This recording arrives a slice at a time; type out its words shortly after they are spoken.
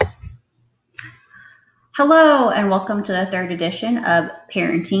Hello, and welcome to the third edition of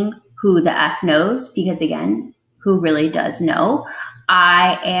Parenting Who the F Knows, because again, who really does know?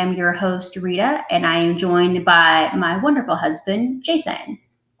 I am your host, Rita, and I am joined by my wonderful husband, Jason.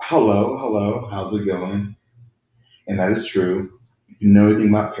 Hello. How's it going? And that is true. If you know anything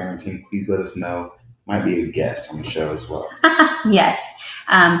about parenting, please let us know. Might be a guest on the show as well. Yes,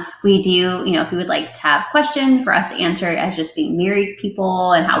 we do, if you would like to have questions for us to answer as just being married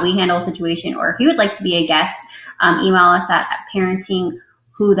people and how we handle a situation, or if you would like to be a guest, email us at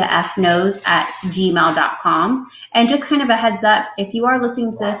parentingwhothefknows@gmail.com. And just kind of a heads up, if you are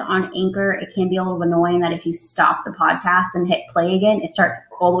listening to this on Anchor, it can be a little annoying that if you stop the podcast and hit play again, it starts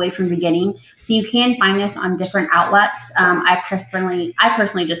all the way from the beginning. So you can find us on different outlets. I personally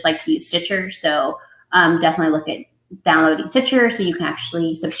just like to use Stitcher, so definitely look at downloading Stitcher so you can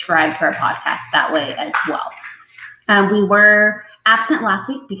actually subscribe to our podcast that way as well. We were absent last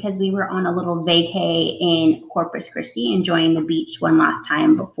week because we were on a little vacay in Corpus Christi, enjoying the beach one last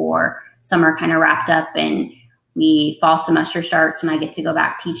time before summer kind of wrapped up and fall semester starts and I get to go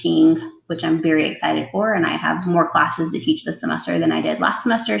back teaching, which I'm very excited for. And I have more classes to teach this semester than I did last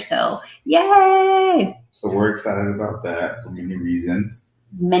semester. So yay! So we're excited about that for many reasons.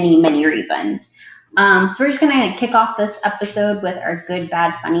 Many reasons. So we're just going to kick off this episode with our good,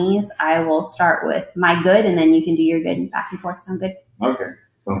 bad, funnies. I will start with my good, and then you can do your good and back and forth. Sound good? Okay.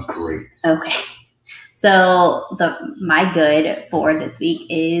 Sounds great. Okay. So my good for this week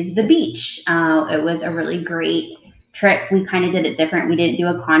is the beach. It was a really great trip. We kind of did it different. We didn't do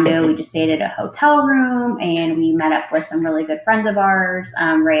a condo. We just stayed at a hotel room, and we met up with some really good friends of ours,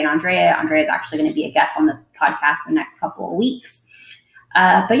 Ray and Andrea. Andrea is actually going to be a guest on this podcast the next couple of weeks.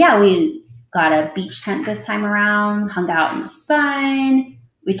 But yeah, we got a beach tent this time around, hung out in the sun.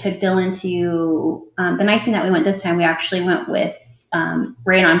 We took Dylan to, the nice thing that we went this time, we actually went with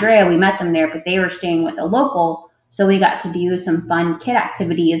Ray and Andrea. We met them there, but they were staying with a local. So we got to do some fun kid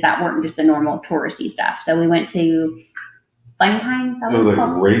activities that weren't just the normal touristy stuff. So we went to Fun Times. It was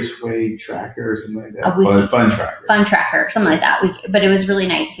like Raceway Tracker or something like that. Fun Tracker. Fun Tracker, something like that. But it was really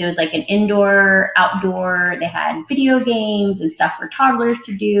nice. It was like an indoor, outdoor. They had video games and stuff for toddlers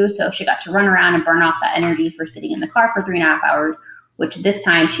to do. So she got to run around and burn off that energy for sitting in the car for 3.5 hours, which this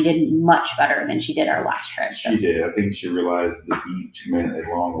time she did much better than she did our last trip. So. She did. I think she realized the beach meant a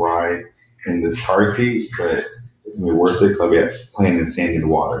long ride in this car seat, but it's going to be worth it because I'll be playing in sand and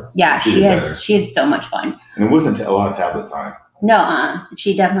water. Yeah, she had so much fun. And it wasn't a lot of tablet time. No,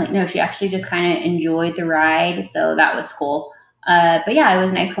 she actually just kind of enjoyed the ride, so that was cool. But yeah, it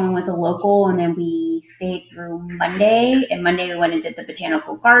was nice going with a local, and then we stayed through Monday. And Monday we went and did the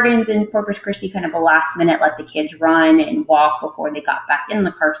botanical gardens in Corpus Christi, kind of a last minute, let the kids run and walk before they got back in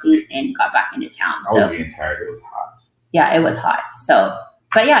the car seat and got back into town. I was getting tired. It was hot. Yeah, it was hot. So,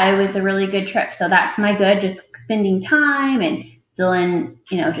 but yeah, it was a really good trip. So that's my good, just spending time, and Dylan,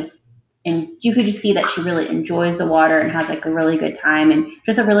 and you could just see that she really enjoys the water and has like a really good time, and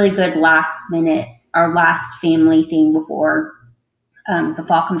just a really good last minute, our last family thing before the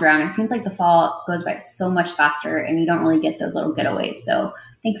fall comes around. It seems like the fall goes by so much faster and you don't really get those little getaways. So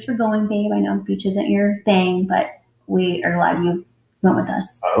thanks for going, babe. I know the beach isn't your thing, but we are glad you went with us.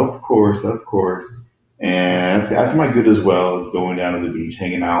 Of course. And that's my good as well, is going down to the beach,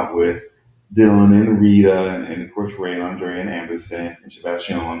 hanging out with Dylan and Rita and of course Ray and Andre and Anderson and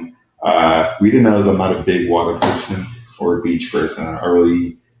Sebastian. Rita knows I'm not a big water person or a beach person. I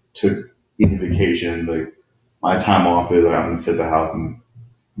really took any vacation. Like my time off is I'm gonna sit at the house and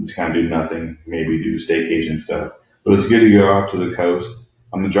just kind of do nothing, maybe do staycation stuff. But it's good to go out to the coast.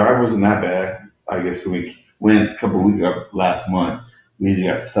 The drive wasn't that bad. I guess when we went a couple of weeks up last month, we just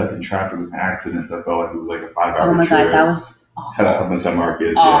got stuck in traffic with accidents. I felt like it was like a 5-hour trip. Oh my God, that was awful. Had to stop in San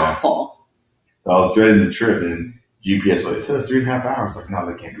Marcos. Awful. Yeah. So I was dreading the trip, and GPS, it says 3.5 hours. Like, no,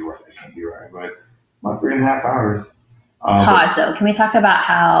 that can't be right. But my 3.5 hours. Pause, though. Can we talk about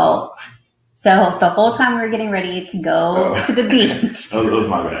how... So the whole time we were getting ready to go to the beach. That was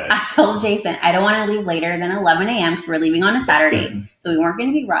my bad. I told Jason, I don't want to leave later than 11 a.m. because we're leaving on a Saturday. So we weren't going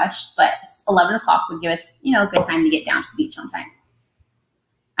to be rushed, but 11 o'clock would give us, a good time to get down to the beach on time.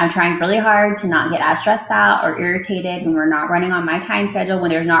 I'm trying really hard to not get as stressed out or irritated when we're not running on my time schedule,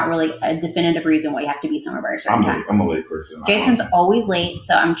 when there's not really a definitive reason why you have to be somewhere by a certain time. I'm a late person. Jason's always late,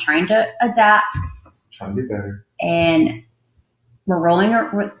 so I'm trying to adapt. Trying to be better. And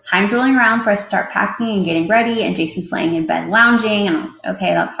time's rolling around for us to start packing and getting ready, and Jason's laying in bed lounging, and I'm like,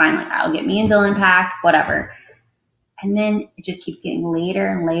 okay, that's fine. Like, I'll get me and Dylan packed, whatever. And then it just keeps getting later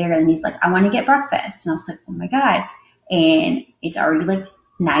and later, and he's like, I want to get breakfast. And I was like, oh my God. And it's already like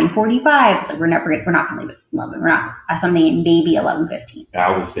 9:45. It's like we're not going to leave at 11. We're not. I'm thinking maybe 11:15.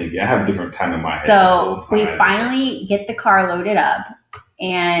 I was thinking I have a different time in my head. So we finally get the car loaded up,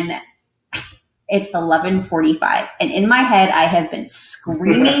 and it's 11:45. And in my head, I have been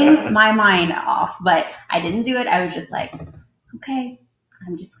screaming my mind off, but I didn't do it. I was just like, okay,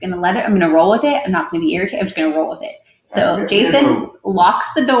 I'm just going to let it. I'm going to roll with it. I'm not going to be irritated. I'm just going to roll with it. So Jason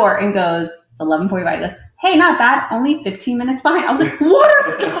locks the door and goes, it's 11:45. He goes, hey, not bad. Only 15 minutes behind. I was like, what are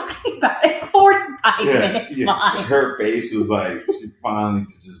you talking about? It's 45 minutes behind. Her face was like, she finally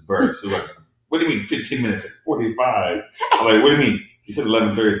just burst. She was like, what do you mean 15 minutes? Like 45. I'm like, what do you mean? You said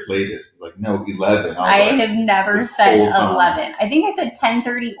 11:30 latest. Like, no, 11. I have never said 11. I think I said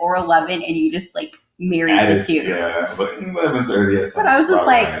 10:30 or 11, and you just like married the two. Yeah, but 11:30. But I was just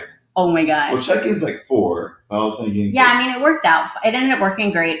like, right. Oh my god. Well, check-in's like 4, so I was thinking. Yeah, I mean, it worked out. It ended up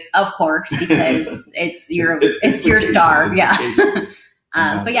working great, of course, because it's your star. Yeah.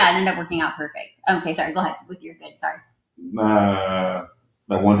 But yeah, it ended up working out perfect. Okay, sorry. Go ahead with your good. Sorry.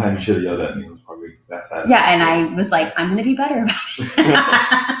 That one time you should have yelled at me was probably that sad. Yeah, and I was like, I'm gonna be better about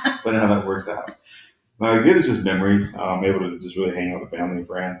it. But how that works out. Good is just memories. I'm able to just really hang out with family and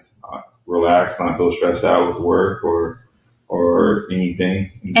friends, relax, not feel stressed out with work or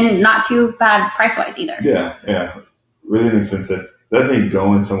anything. And not too bad price-wise either. Yeah. Really inexpensive. That thing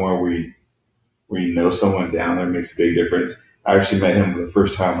going somewhere where you know someone down there makes a big difference. I actually met him for the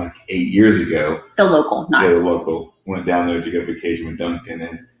first time like 8 years ago. The local, not. Yeah, the local. Went down there to go vacation with Duncan,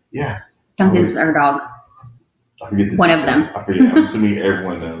 and yeah. Duncan's our dog. I forget one of them. I forget. I'm assuming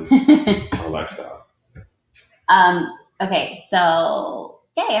everyone knows our lifestyle. Okay, so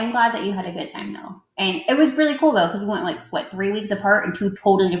yay, I'm glad that you had a good time though. And it was really cool though, because we went 3 weeks apart in 2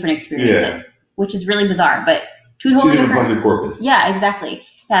 totally different experiences, which is really bizarre, but two totally different points of Corpus. Yeah, exactly.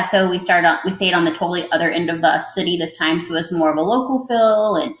 Yeah, so we stayed on the totally other end of the city this time, so it was more of a local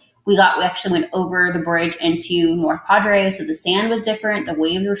feel, and we actually went over the bridge into North Padre, so the sand was different, the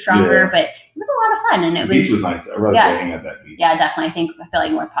waves were stronger, but it was a lot of fun, and the beach was nice. I'd rather hang at that beach. Yeah, definitely. I feel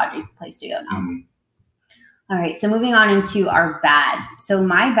like North Padre is the place to go now. Mm-hmm. All right, so moving on into our bads. So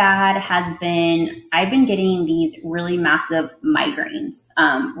my bad has been, I've been getting these really massive migraines,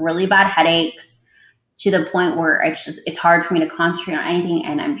 really bad headaches, to the point where it's hard for me to concentrate on anything,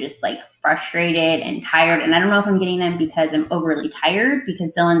 and I'm just like frustrated and tired. And I don't know if I'm getting them because I'm overly tired,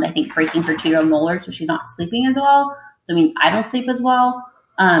 because Dylan, I think, breaking her 2-year-old molar, so she's not sleeping as well. So it means I don't sleep as well.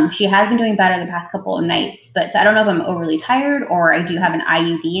 She has been doing better the past couple of nights, but so I don't know if I'm overly tired or I do have an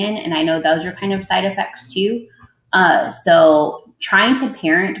IUD in, and I know those are kind of side effects too. So trying to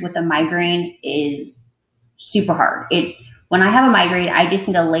parent with a migraine is super hard. When I have a migraine, I just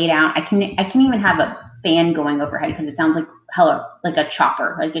need to lay down. I can even have a fan going overhead because it sounds like a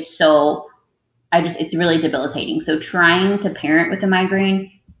chopper. Like it's really debilitating. So trying to parent with a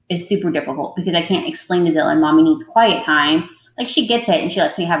migraine is super difficult because I can't explain to Dylan, mommy needs quiet time. Like she gets it and she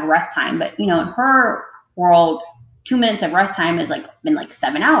lets me have rest time, but in her world, 2 minutes of rest time has been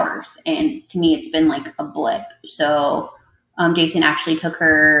 7 hours, and to me it's been like a blip. So Jason actually took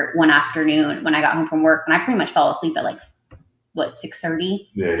her one afternoon when I got home from work, and I pretty much fell asleep at 6:30.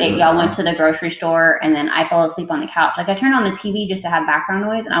 Y'all went to the grocery store, and then I fell asleep on the couch. I turned on the TV just to have background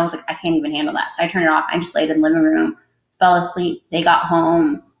noise, and I was like, I can't even handle that. So I turned it off. I just laid in the living room, fell asleep. They got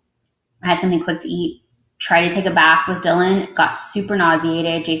home. I had something quick to eat. Tried to take a bath with Dylan. Got super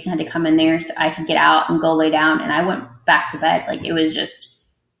nauseated. Jason had to come in there so I could get out and go lay down, and I went back to bed. It was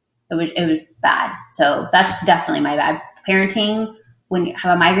bad. So that's definitely my bad. Parenting when you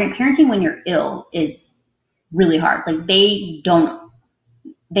have a migraine, parenting when you're ill is really hard. They don't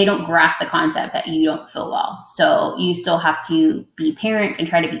grasp the concept that you don't feel well. So you still have to be parent and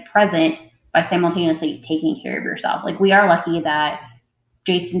try to be present by simultaneously taking care of yourself. We are lucky that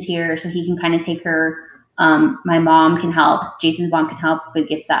Jason's here, so he can kind of take her. My mom can help. Jason's mom can help if it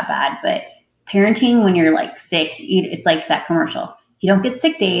gets that bad. But parenting when you're sick, it's like that commercial. You don't get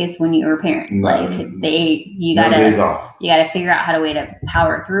sick days when you're a parent. You gotta figure out how to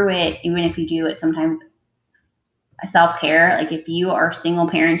power through it. Even if you do it sometimes self-care, if you are single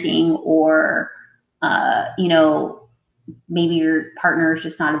parenting or maybe your partner is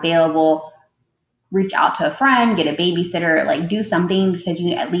just not available, reach out to a friend, get a babysitter, do something, because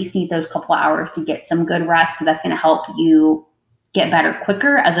you at least need those couple hours to get some good rest, because that's going to help you get better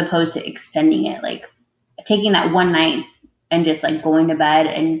quicker as opposed to extending it. Taking that one night and just going to bed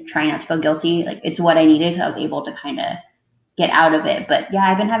and trying not to feel guilty, it's what I needed, because I was able to kind of get out of it. But yeah,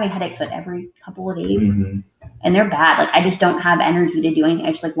 I've been having headaches every couple of days. Mm-hmm. And they're bad. I just don't have energy to do anything.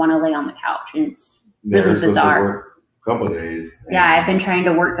 I just want to lay on the couch, and it's really bizarre. Couple of days. Yeah, I've been trying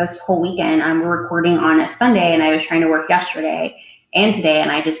to work this whole weekend. We're recording on a Sunday, and I was trying to work yesterday, and today,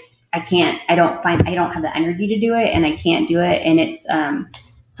 and I don't have the energy to do it, and I can't do it, and it's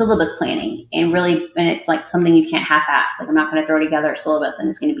syllabus planning, and it's like something you can't half-ass. Like, I'm not going to throw together a syllabus and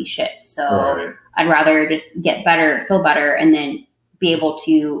it's going to be shit. So I'd rather just get better, feel better, and then be able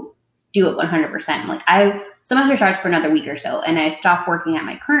to do it 100%. Like, semester starts for another week or so, and I stop working at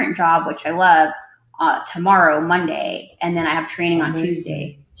my current job, which I love, tomorrow, Monday, and then I have training on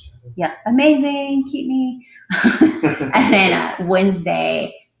Tuesday. Yeah, amazing, keep me. And then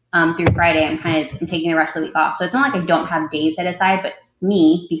Wednesday through Friday, I'm taking the rest of the week off. So it's not like I don't have days set aside, but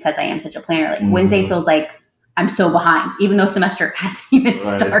me, because I am such a planner, like Wednesday feels like I'm so behind, even though semester hasn't even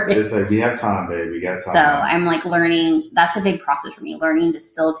started. It's like, we have time, babe. We got time. So I'm like learning. That's a big process for me, learning to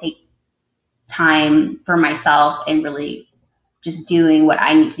still take time for myself and really just doing what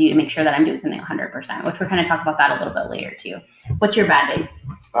I need to do to make sure that I'm doing something 100%, which we're going to talk about that a little bit later too. What's your bad, babe?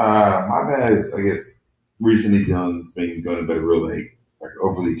 My bad is, I guess, recently Dylan's been going to bed real late, like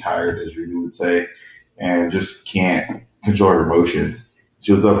overly tired, as you would say, and just can't control her emotions.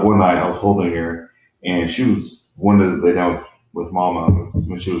 She was up one night, I was holding her, and she was wanted to lay down with mama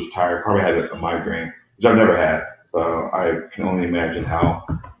when she was tired, probably had a migraine, which I've never had. So I can only imagine how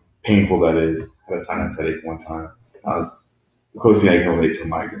painful that is. I had a sinus headache one time. I was the closest thing I can relate to a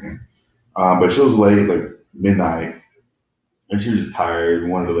migraine. But she was late, like midnight, and she was just tired,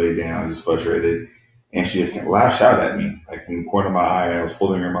 wanted to lay down, just frustrated. And she lashed out at me, like in the corner of my eye. I was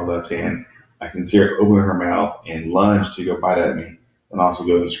holding her in my left hand. I can see her open her mouth and lunge to go bite at me, and also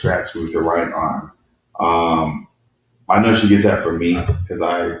go and scratch me with her right arm. I know she gets that from me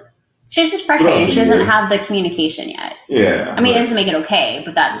because she's just frustrated. She doesn't have the communication yet. Yeah. I mean, it doesn't make it okay,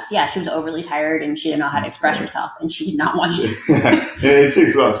 but she was overly tired and she didn't know how to express herself, and she did not want to. And it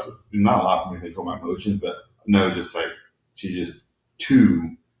takes not a lot for me to control my emotions, but no, just like she's just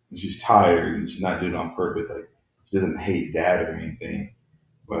and she's tired and she's not doing it on purpose. Like, she doesn't hate dad or anything,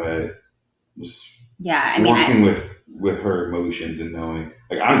 but just working with her emotions and knowing,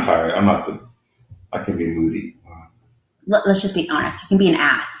 like, I'm tired. I can be moody. Let's just be honest. You can be an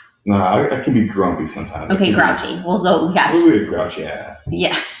ass. No, I can be grumpy sometimes. Okay, grouchy. We'll go. Yeah. We'll be a grouchy ass.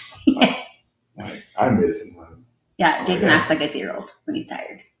 Yeah. I admit it sometimes. Yeah, Jason acts like a 2-year-old when he's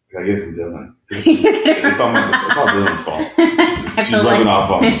tired. I get it from Dylan. It's all Dylan's fault. She's rubbing off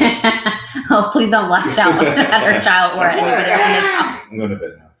on me. Oh, please don't lash out at our child or at anybody else in this house. I'm going to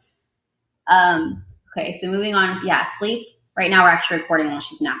bed now. Okay, so moving on. Yeah, sleep. Right now we're actually recording while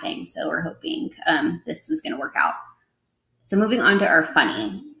she's napping, so we're hoping this is going to work out. So moving on to our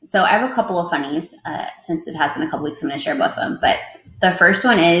funny. So I have a couple of funnies. Since it has been a couple weeks, I'm going to share both of them. But the first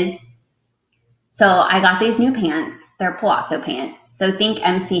one is, so I got these new pants. They're palazzo pants. So think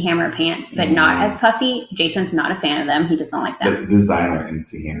MC Hammer pants, but not as puffy. Jason's not a fan of them. He doesn't like them. The designer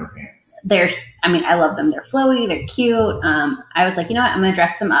MC Hammer pants. I love them. They're flowy. They're cute. I was like, you know what? I'm going to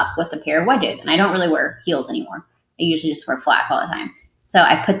dress them up with a pair of wedges. And I don't really wear heels anymore. I usually just wear flats all the time. So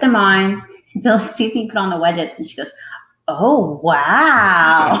I put them on. Dylan sees me put on the wedges, and she goes, "Oh,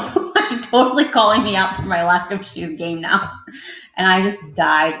 wow." Like, totally calling me out for my lack of shoes game now. And I just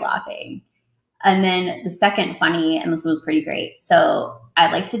died laughing. And then the second funny, and this was pretty great. So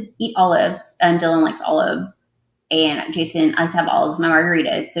I like to eat olives, and Dylan likes olives. And Jason, I like to have olives in my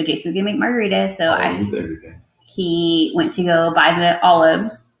margaritas. So Jason's going to make margaritas. So he went to go buy the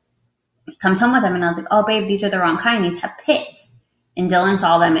olives, comes home with them, and I was like, "Oh, babe, these are the wrong kind. These have pits." And Dylan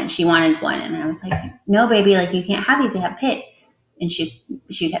saw them, and she wanted one. And I was like, "No, baby, like, you can't have these. They have pits." And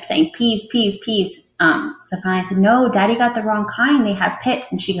she kept saying, "Peas, peas, peas." So finally I said, "No, Daddy got the wrong kind. They have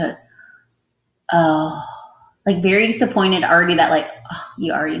pits." And she goes, "Oh," like, very disappointed already that, like, "Oh,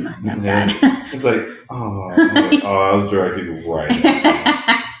 you already messed up, Dad." It's like, I was directing right.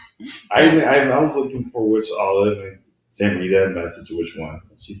 I was looking for which olive, and Sam Rita messaged which one.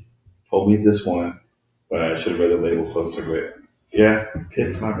 She told me this one, but I should have read the label closer. But yeah,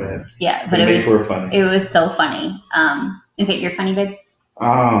 pits, my bad. Yeah, but it was so funny. Okay, you're funny, babe?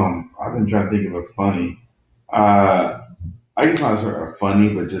 I've been trying to think of a funny. I guess not sort of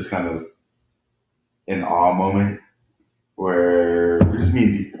funny, but just kind of an awe moment where just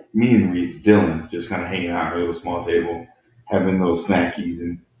me and Dylan just kind of hanging out at a little small table, having little snackies,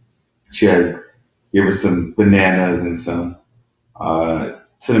 and she gave her some bananas and some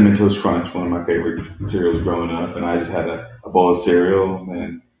Cinnamon Toast Crunch, one of my favorite cereals growing up, and I just had a bowl of cereal,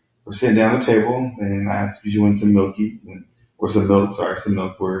 and we're sitting down at the table, and I asked if you want some milkies, some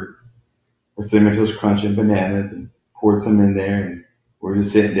milk for Cinnamon Toast Crunch and bananas, and poured some in there, and we're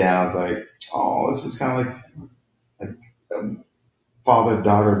just sitting down. I was like, oh, this is kind of like a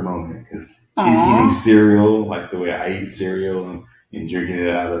father-daughter moment, because she's eating cereal like the way I eat cereal, and drinking it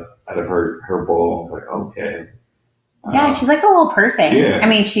out of her bowl. I was like, okay. Yeah, she's like a little person. Yeah. I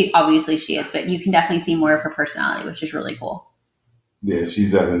mean, she is, but you can definitely see more of her personality, which is really cool. Yeah,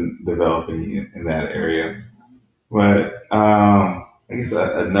 she's definitely developing in that area. But I guess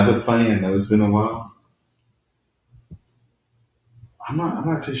another funny. I know it's been a while. I'm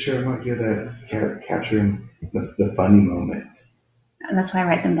not too sure I'm not good at capturing the funny moments. And that's why I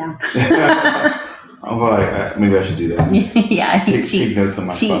write them down. I'm like, maybe I should do that. Yeah, take notes on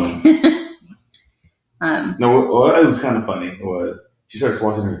my phone. No, what was kind of funny was she starts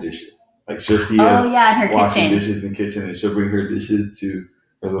washing her dishes. Like she'll see us in her washing kitchen. dishes in the kitchen, and she'll bring her dishes to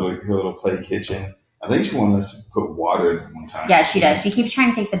her little play kitchen. I think she wanted us to put water in it one time. Yeah, she does. She keeps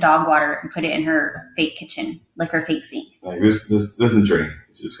trying to take the dog water and put it in her fake kitchen, like her fake sink. Like this doesn't drain.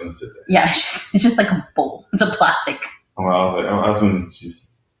 It's just going to sit there. Yeah, it's just like a bowl. It's a plastic. Well, that's when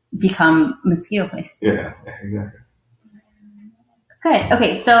she's become mosquito place. Yeah, exactly. Good.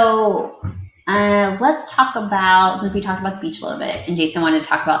 Okay, so let's talk about, since we talked about the beach a little bit, and Jason wanted to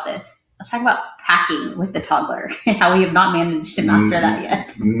talk about this, let's talk about packing with the toddler and how we have not managed to master that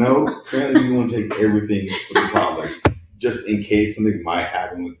yet. No, apparently we want to take everything for the toddler, just in case something might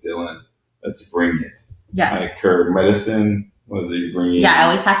happen with Dylan. Let's bring it. Yeah. Like her medicine, what is it you bring in? Yeah, I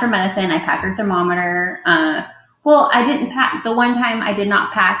always pack her medicine. I pack her thermometer. Well, I didn't pack, the one time I did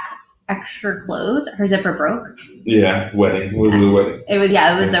not pack extra clothes. Her zipper broke. Yeah, wedding. What was the wedding? It was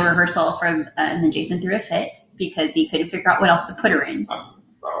a rehearsal for, and then Jason threw a fit because he couldn't figure out what else to put her in. I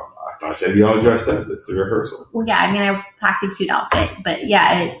thought she'd be all dressed up. It's a rehearsal. Well, yeah, I mean, I packed a cute outfit, but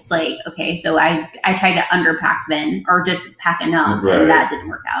yeah, it's like, okay, so I tried to underpack then, or just pack enough, right. And that didn't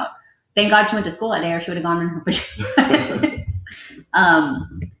work out. Thank God she went to school that day, or she would have gone in her pajamas.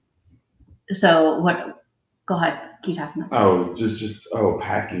 So what? Go ahead. Keep talking about. Oh, just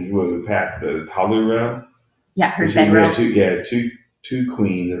packing. You would pack the toddler rail. Yeah, her bedroll. Two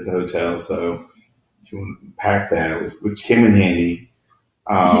queens at the hotel, so she would pack that, which came in handy.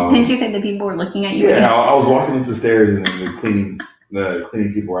 Didn't you say that people were looking at you? Yeah, I was walking up the stairs, and the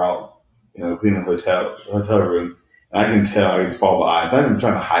cleaning people were out, cleaning the hotel rooms, and I can tell, I can follow the eyes. I'm not even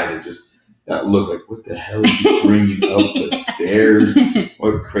trying to hide it, just that look like, what the hell is she bringing up the stairs?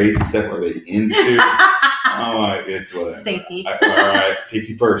 What crazy stuff are they into? I'm like, it's whatever. Safety. All right,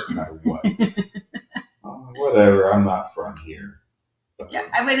 safety first, no matter what. Whatever, I'm not from here. So. Yeah,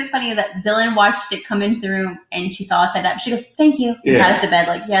 I mean, it's funny that Dylan watched it come into the room and she saw us like that. She goes, "Thank you." And got at the bed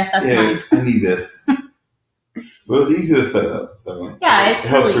like, "Yes, that's mine." I need this. But it was easy to set up, so yeah, it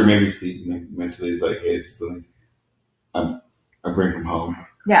helps her maybe see mentally. It's like, hey, it's something I bring from home.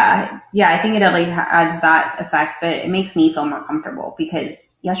 Yeah, I think it definitely adds that effect, but it makes me feel more comfortable because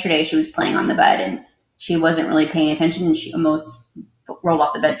yesterday she was playing on the bed and she wasn't really paying attention and she almost rolled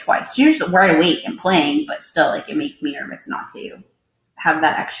off the bed twice. She was just wide awake and playing, but still, like, it makes me nervous not to have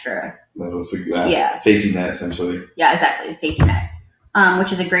that extra. Safety net, essentially. Yeah, exactly, safety net,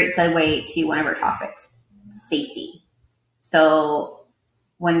 which is a great segue to one of our topics, safety. So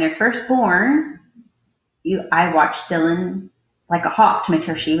when they're first born, I watched Dylan like a hawk to make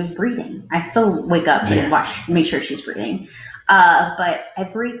sure she was breathing. I still wake up and make sure she's breathing. But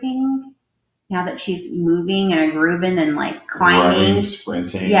everything, now that she's moving and grooving and like climbing, running,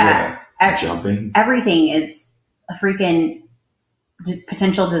 sprinting, jumping, everything is a freaking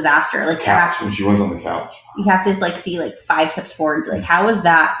potential disaster. Like when she runs on the couch, you have to like see like 5 steps forward and be like, how is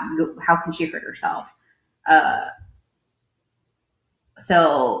that? How can she hurt herself?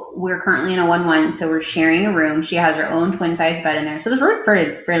 So we're currently in a 1-1, so we're sharing a room. She has her own twin-size bed in there. So this room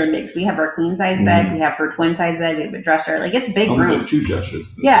is fairly big. So we have our queen-size bed, we have her twin-size bed, we have a dresser. Like, it's a big room. Like 2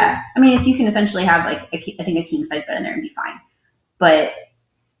 dressers. Yeah. I mean, you can essentially have, like, I think a king-size bed in there and be fine. But,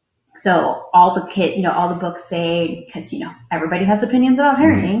 so all the books say, because, everybody has opinions about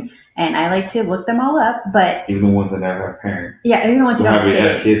parenting, and I like to look them all up, but... Even the ones that never have parents. Yeah, even the ones who don't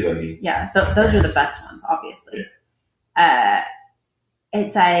have kids, I mean. Yeah, those are the best ones, obviously. Yeah.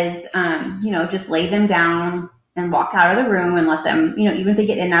 It says, just lay them down and walk out of the room and let them, even if they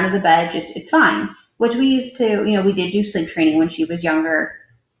get in and out of the bed, it's fine. Which we used to, we did do sleep training when she was younger.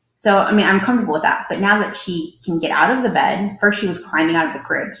 So, I mean, I'm comfortable with that. But now that she can get out of the bed, first she was climbing out of the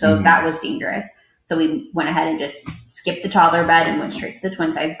crib. So that was dangerous. So we went ahead and just skipped the toddler bed and went straight to the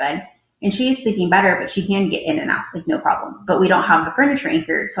twin size bed. And she is sleeping better, but she can get in and out, like no problem. But we don't have the furniture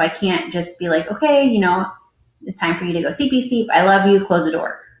anchored. So I can't just be like, okay, it's time for you to go sleep. I love you. Close the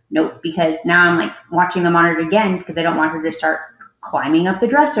door. Nope. Because now I'm like watching the monitor again because I don't want her to start climbing up the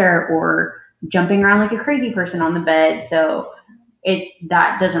dresser or jumping around like a crazy person on the bed. So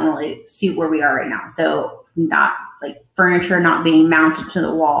that doesn't really suit where we are right now. So not like furniture not being mounted to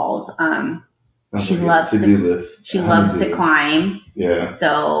the walls. She loves to-do list. She loves to climb. Yeah.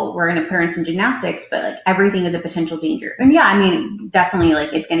 So we're going to put her in some gymnastics, but like everything is a potential danger. And yeah, I mean, definitely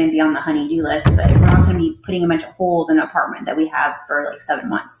like it's going to be on the honey-do list, but we're not going to be putting a bunch of holes in an apartment that we have for like 7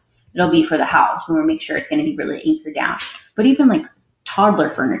 months. It'll be for the house. We want to make sure it's going to be really anchored down. But even like toddler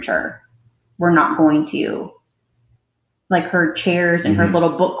furniture, we're not going to, like her chairs and her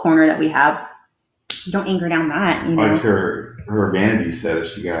little book corner that we have, don't anchor down that, you know. Like her vanity set that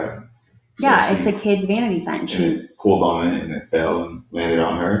she got. Yeah, it's a kid's vanity set. She pulled on it and it fell and landed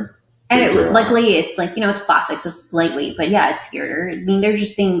on her. And luckily it's like, you know, it's plastic, so it's lightweight, but yeah, it scared her. I mean, there's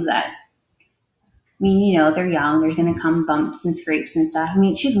just things that, I mean, you know, they're young, there's going to come bumps and scrapes and stuff. I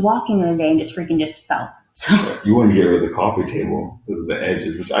mean, she's walking the other day and just fell. So you want to get rid of the coffee table because of the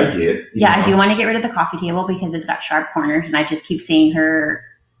edges, which I get. Yeah, I do want to get rid of the coffee table because it's got sharp corners and I just keep seeing her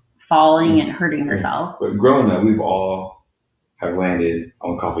falling and hurting herself. But growing up, we've all have landed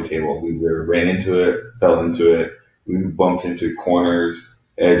on the coffee table. We ran into it, fell into it. We bumped into corners,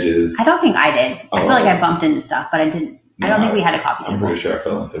 edges. I don't think I did. I feel like I bumped into stuff, but I didn't. I don't think we had a coffee table. I'm pretty sure I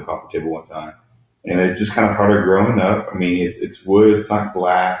fell into a coffee table one time. And it's just kind of part of growing up. I mean, it's wood, it's not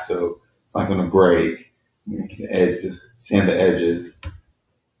glass, so it's not going to break. You can sand the edges.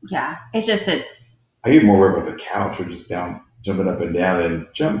 Yeah, it's. I get more worried about the couch or just jumping up and down and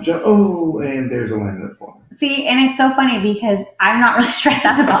jump. Oh, and there's a laminate floor. See, and it's so funny because I'm not really stressed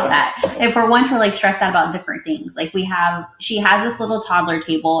out about that. And for once, we're like stressed out about different things. Like she has this little toddler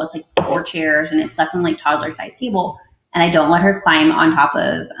table. It's like 4 chairs and it's definitely like toddler size table. And I don't let her climb on top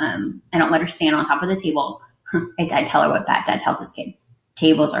of, I don't let her stand on top of the table. I tell her what Dad tells his kid.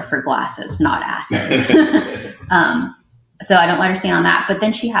 Tables are for glasses, not asses. So I don't let her stand on that. But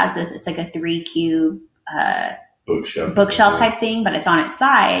then she has this, it's like a 3-cube bookshelf type thing, but it's on its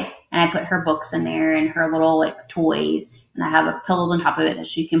side. And I put her books in there and her little like toys. And I have pillows on top of it that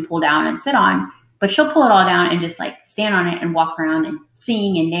she can pull down and sit on. But she'll pull it all down and just like stand on it and walk around and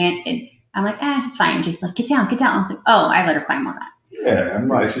sing and dance. And I'm like, it's fine. And she's like, get down. I was like, oh, I let her climb on that. Yeah, I'm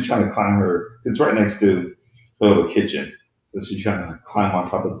like, she's trying to climb it's right next to her little kitchen. So she's trying to climb on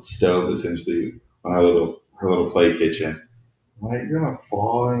top of the stove, essentially, on her little play kitchen. I'm like, you're going to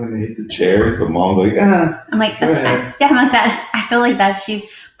fall and hit the chair. But Mom's like, I'm like, I'm like that. I feel like that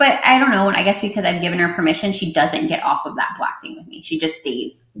but I don't know. I guess because I've given her permission, she doesn't get off of that black thing with me. She just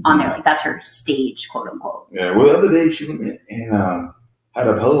stays on there. Like, that's her stage, quote unquote. Yeah, well, the other day she went and had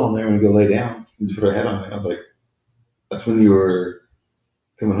a pillow on there and go lay down and just put her head on it. I was like, that's when you were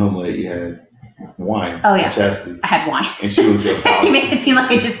coming home late. You had wine. Oh, yeah. Chastity's. I had wine. And she was You make it seem like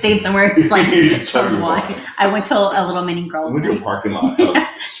I just stayed somewhere like chugged wine. I went to a little mini girl. I went to a parking lot.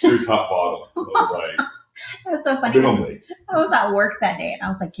 Screw top bottle. I was like, that was so funny. Been home late. I was at work that day and I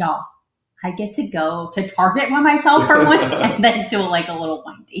was like, y'all, I get to go to Target by myself for once and then to like a little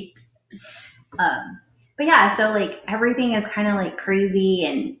wine date. But yeah, so like everything is kind of like crazy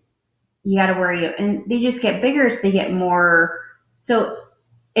and you got to worry. And they just get bigger, so they get more. So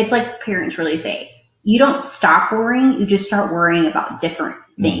it's like parents really say, you don't stop worrying, you just start worrying about different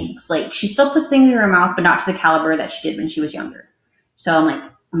things. Like she still puts things in her mouth, but not to the caliber that she did when she was younger. So I'm like,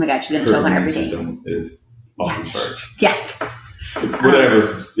 oh my God, she's going to choke on everything. System is off the charts. Yes.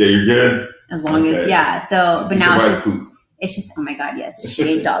 Whatever. Yeah, you're good. As long as, So, but now it's just, oh my God, yes. She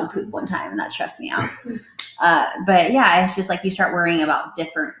ate dog poop one time and that stressed me out. But yeah, it's just like you start worrying about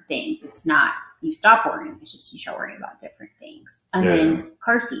different things. It's not, you stop worrying. It's just you start worrying about different things. And then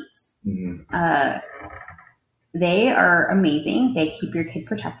car seats. Mm-hmm. They are amazing. They keep your kid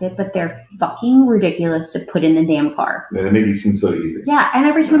protected, but they're fucking ridiculous to put in the damn car. Yeah, they make it seem so easy. Yeah, and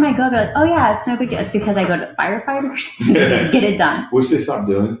every time I go, they're like, oh yeah, it's no big deal. It's because I go to firefighters and get it done. Which they stopped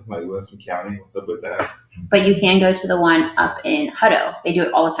doing, like Western County. What's up with that? But you can go to the one up in Hutto. They do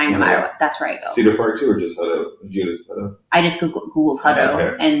it all the time, no matter what. That's where I go. Cedar Park too, or just Hutto? Hutto? I just Googled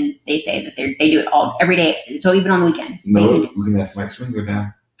Hutto, and they say that they do it all every day. So even on the weekends. No, we can ask Mike Swingo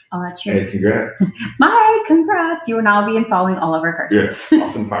now. Oh, that's true. Hey, congrats. Mike, congrats. You will now be installing all of our cars. Yes,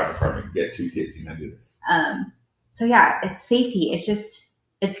 Austin Fire Department. Get 2 kids. You can do this. So yeah, it's safety.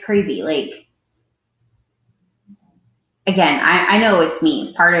 It's crazy. Like, again, I know it's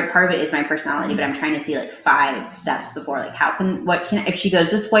me. Part of it is my personality, but I'm trying to see like 5 steps before, like, if she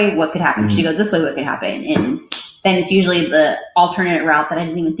goes this way, what could happen? Mm-hmm. If she goes this way, what could happen? And then it's usually the alternate route that I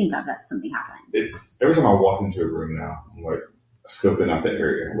didn't even think of that something happened. It's every time I walk into a room now, I'm like scoping out the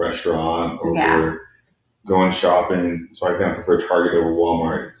area, restaurant, or we're going shopping. So I kind of prefer Target over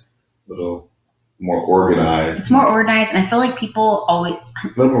Walmart. It's a little more organized. It's more organized, and I feel like people always a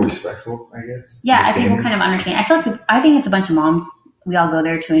little more respectful, I guess. Yeah, I think people kind of understand. I think it's a bunch of moms. We all go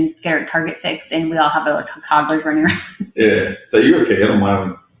there to get our Target fix, and we all have our toddlers running around. Yeah, so you're okay. I don't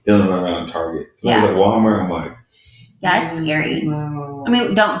mind Dylan around Target. So I was at Walmart. I'm like, yeah, it's scary. No. I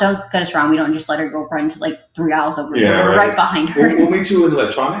mean, don't get us wrong. We don't just let her go run to like 3 hours over. Yeah, We're right behind her. We'll meet you in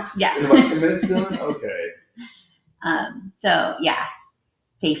electronics. Yeah. In about 10 minutes, Dylan. Okay. So yeah,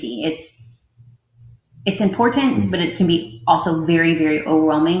 safety. It's important, but it can be also very, very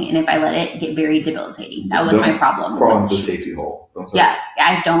overwhelming. And if I let it get very debilitating, that was my problem. Crawl into the safety hole. Yeah,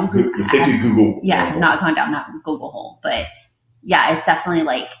 I don't. The safety Google. Yeah, I've not gone down that Google hole. But yeah, it's definitely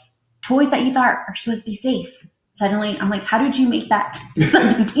like toys that you thought are supposed to be safe. Suddenly, I'm like, how did you make that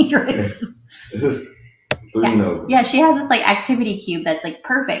something dangerous? It's just over. Yeah, she has this like activity cube that's like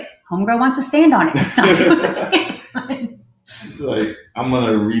perfect. Homegirl wants to stand on it. It's not supposed to stand on it. She's like, I'm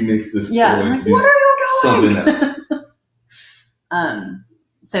gonna remix this toy like, to do something else.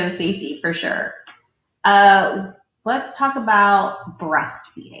 So safety for sure. Let's talk about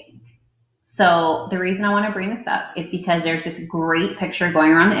breastfeeding. So the reason I want to bring this up is because there's this great picture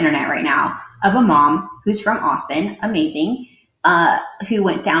going around the internet right now of a mom who's from Austin, amazing, who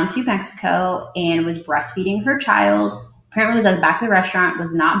went down to Mexico and was breastfeeding her child. Apparently was at the back of the restaurant,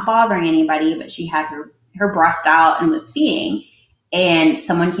 was not bothering anybody, but she had her breast out and was feeding. And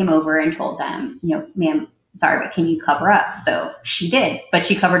someone came over and told them, ma'am, sorry, but can you cover up? So she did, but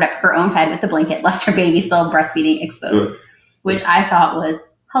she covered up her own head with the blanket, left her baby still breastfeeding exposed, which I thought was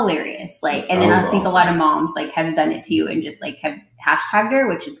hilarious. Like, and then I think awesome. A lot of moms like have done it too and just like have hashtagged her,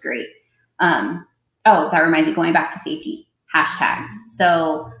 which is great. That reminds me, going back to safety, hashtags.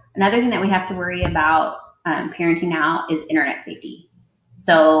 So another thing that we have to worry about parenting now is internet safety.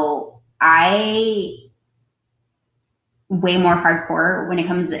 So I way more hardcore when it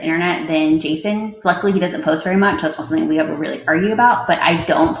comes to the internet than Jason. Luckily, he doesn't post very much. That's something we ever really argue about. But I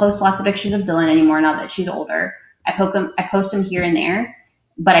don't post lots of pictures of Dylan anymore now that she's older. I post them here and there,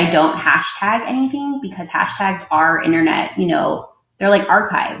 but I don't hashtag anything because hashtags are internet, they're like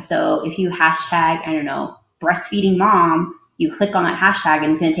archives. So if you hashtag, I don't know, breastfeeding mom, you click on that hashtag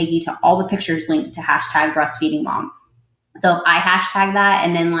and it's going to take you to all the pictures linked to hashtag breastfeeding mom. So I hashtag that,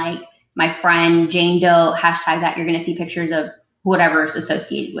 and then like my friend Jane Doe hashtag that, you're going to see pictures of whatever is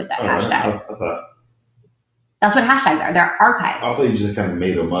associated with that hashtag. That's what hashtags are. They're archives. I thought you just kind of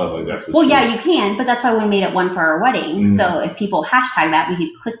made them up. Like that's what well, yeah, you can, but that's why we made it one for our wedding. Mm-hmm. So if people hashtag that, we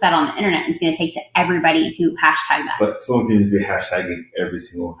could click that on the internet, and it's going to take to everybody who hashtag that. So someone can just be hashtagging every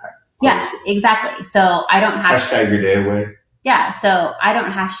single hashtag. Yeah, exactly. So I don't hashtag your day away. Yeah, so I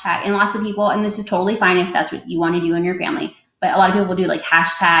don't hashtag, and lots of people, and this is totally fine if that's what you want to do in your family, but a lot of people do like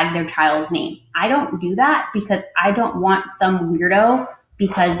hashtag their child's name. I don't do that because I don't want some weirdo,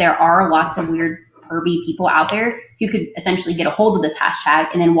 because there are lots of weird pervy people out there who could essentially get a hold of this hashtag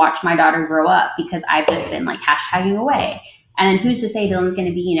and then watch my daughter grow up because I've just been like hashtagging away. And who's to say Dylan's going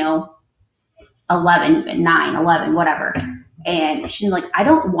to be, 11, 9, 11, whatever. And she's like, I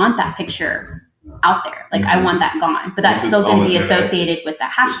don't want that picture out there. Like, I want that gone. But that's still going to be associated with the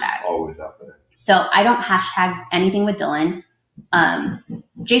hashtag. It's always out there. So I don't hashtag anything with Dylan.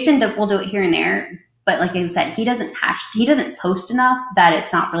 Jason will do it here and there. But like I said, he doesn't post enough that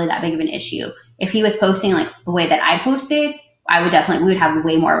it's not really that big of an issue. If he was posting like the way that I posted, we would have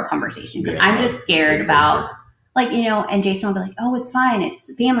way more of a conversation. Because I'm just scared about, and Jason will be like, oh, it's fine.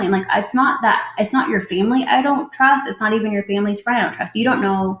 It's family. And like, it's not your family I don't trust. It's not even your family's friend I don't trust. You don't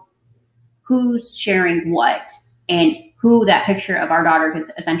know who's sharing what and who that picture of our daughter could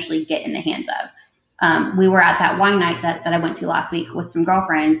essentially get in the hands of. We were at that wine night that I went to last week with some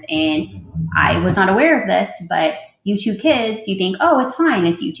girlfriends, and I was not aware of this, but you two kids, you think, oh, it's fine.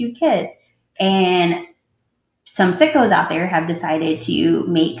 It's you two kids. And some sickos out there have decided to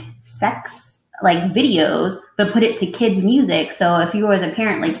make sex videos, but put it to kids' music. So if you as a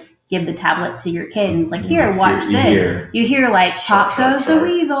parent, give the tablet to your kid and it's like, here, watch this. You hear Pop Goes the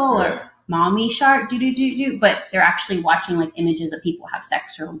Weasel or Mommy Shark, do, but they're actually watching images of people have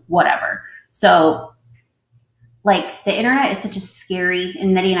sex or whatever. So the internet is such a scary,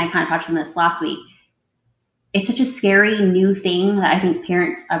 and Nettie and I kind of touched on this last week. It's such a scary new thing that I think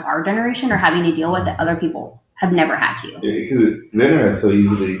parents of our generation are having to deal with that other people have never had to. Yeah, because the internet so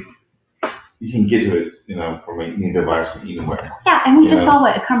easily, you can get to it, from any device from anywhere. Yeah, and we just saw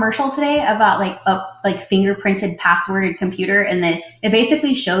a commercial today about a fingerprinted passworded computer, and then it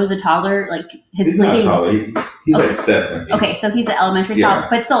basically shows a toddler his sleeping. He's not a toddler. He's 7. Okay, so he's an elementary child,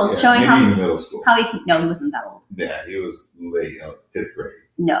 but still showing how in middle school. How he can. No, he wasn't that old. Yeah, he was late 5th grade.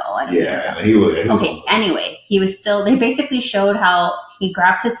 No, I don't think so. Yeah, he was. Okay, anyway, he was still. They basically showed how he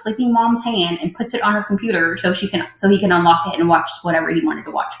grabs his sleeping mom's hand and puts it on her computer so he can unlock it and watch whatever he wanted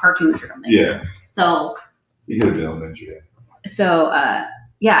to watch, cartoons or something. Yeah. So. He could have been elementary. So,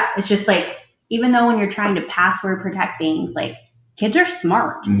 it's just even though when you're trying to password protect things, kids are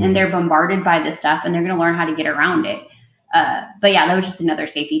smart Mm-hmm. and they're bombarded by this stuff and they're going to learn how to get around it. But yeah, that was just another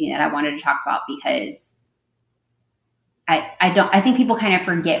safety thing that I wanted to talk about because I think people kind of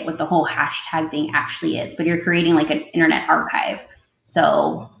forget what the whole hashtag thing actually is, but you're creating like an internet archive.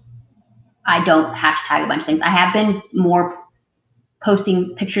 So I don't hashtag a bunch of things. I have been more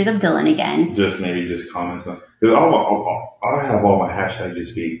posting pictures of Dylan again. Just comments. Because I have all my hashtag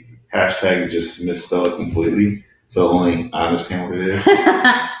just be hashtag just misspell it completely. So only I understand what it is.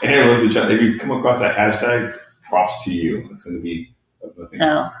 And if you come across that hashtag, props to you. It's going to be a thing.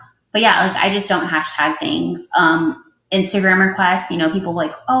 So, but yeah, like I just don't hashtag things. Instagram requests, people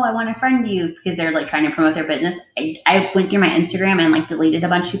like, oh, I want to friend you because they're like trying to promote their business. I went through my Instagram and like deleted a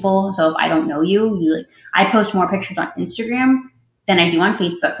bunch of people. So if I don't know you I post more pictures on Instagram than I do on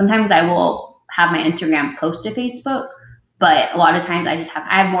Facebook. Sometimes I will have my Instagram post to Facebook, but a lot of times I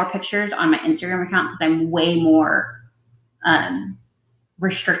have more pictures on my Instagram account because I'm way more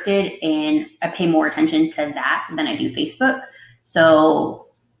restricted and I pay more attention to that than I do Facebook. So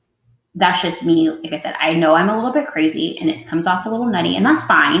that's just me. Like I said, I know I'm a little bit crazy and it comes off a little nutty, and that's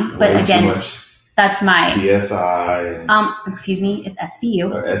fine. But Way again, that's my CSI. Excuse me, it's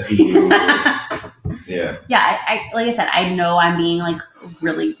SVU. SVU. Yeah. Yeah, I like I said, I know I'm being like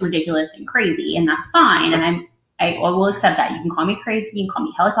really ridiculous and crazy, and that's fine. And I will accept that. You can call me crazy, you can call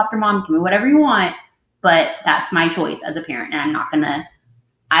me helicopter mom, you can do whatever you want, but that's my choice as a parent, and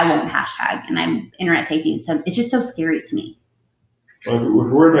I won't hashtag, and I'm internet safety. So it's just so scary to me. Well, if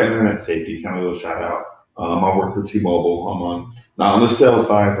we're worried about internet safety, kind of a little shout out. I work for T-Mobile. I'm not on the sales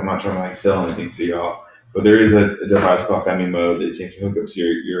side, so I'm not trying to like sell anything to y'all. But there is a device called Family Mode that you can hook up to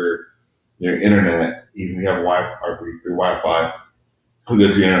your internet, even if you have Wi-Fi or through Wi-Fi, hook up to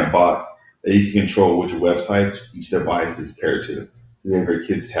your internet box that you can control which website each device is paired to. So if you have your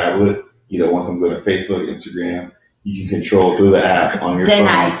kid's tablet, you don't want them to go to Facebook, Instagram. You can control through the app on your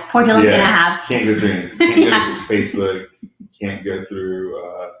phone. Poor Dylan's gonna have. Can't go through Facebook. Can't go through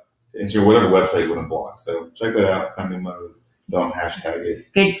Instagram, whatever website you want to block. So check that out. Family Mode. Don't hashtag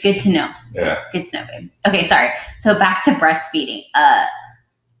it. Good to know. Yeah. Good to know, babe. Okay, sorry. So back to breastfeeding.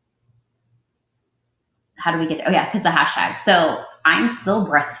 How do we get there? Oh yeah, because the hashtag. So I'm still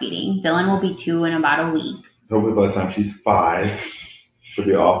breastfeeding. Dylan will be 2 in about a week. Hopefully by the time she's 5, she'll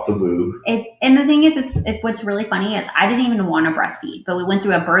be off the boob. And the thing is, what's really funny is I didn't even want to breastfeed, but we went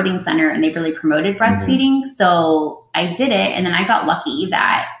through a birthing center and they really promoted breastfeeding. Mm-hmm. So I did it, and then I got lucky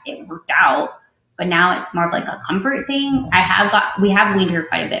that it worked out. But now it's more of like a comfort thing. We have weaned her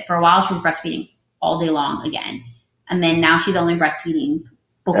quite a bit. For a while, she was breastfeeding all day long again, and then now she's only breastfeeding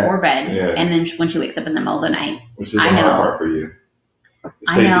before bed, and then when she wakes up in the middle of the night. Which is the hard part for you. It's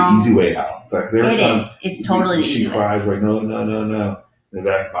like the easy way out. It's totally the easy way. She cries like, no. In the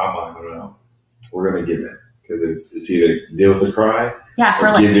back of my mind, no. We're going to give in. Because it's either deal with the cry. Yeah,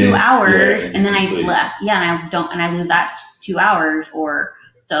 for like 2 hours, and then I left. Yeah, and I lose that 2 hours or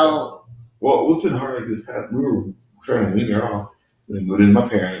so. Well, what's been hard like this past, we were trying to wean her off. We moved into my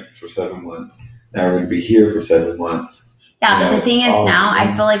parents for 7 months. Now we're going to be here for 7 months. Yeah, but the thing is now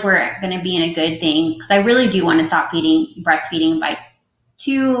I feel like we're going to be in a good thing because I really do want to stop breastfeeding by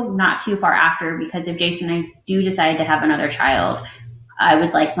 2, not too far after, because if Jason and I do decide to have another child,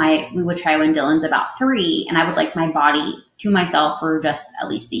 we would try when Dylan's about 3, and I would like my body to myself for just at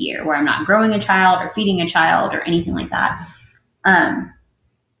least a year where I'm not growing a child or feeding a child or anything like that.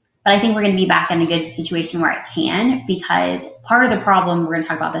 But I think we're going to be back in a good situation where I can, because part of the problem, we're going to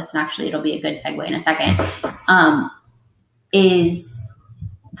talk about this, and actually it'll be a good segue in a second, is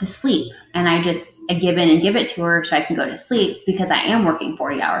the sleep. And I give in and give it to her so I can go to sleep because I am working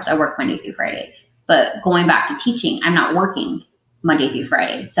 40 hours. I work Monday through Friday. But going back to teaching, I'm not working Monday through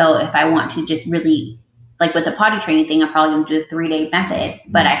Friday. So if I want to just really, like with the potty training thing, I'm probably going to do the 3-day method.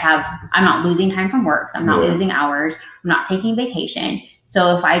 But I'm not losing time from work. So I'm not losing hours. I'm not taking vacation.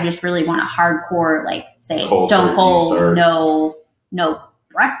 So if I just really want a hardcore, like say stone cold, no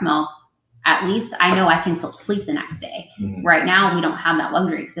breast milk, at least I know I can still sleep the next day. Mm-hmm. Right now, we don't have that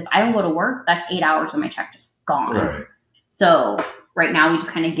luxury because if I don't go to work, that's 8 hours of my check just gone. Right. So right now we just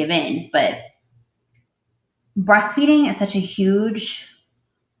kind of give in. But breastfeeding is such a huge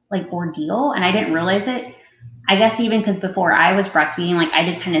ordeal, and I didn't realize it. I guess even because before I was breastfeeding, I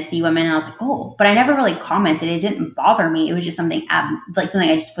did kind of see women and I was like, oh, but I never really commented. It didn't bother me. It was just something something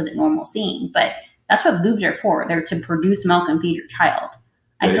I just wasn't normal seeing. But that's what boobs are for. They're to produce milk and feed your child.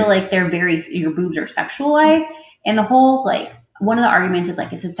 I feel like your boobs are sexualized, and the whole one of the arguments is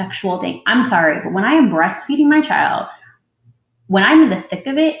it's a sexual thing. I'm sorry, but when I am breastfeeding my child, when I'm in the thick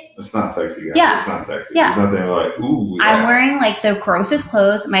of it, it's not sexy, guys. Yeah. It's not sexy. Yeah. There's nothing like, ooh, yeah. I'm wearing like the grossest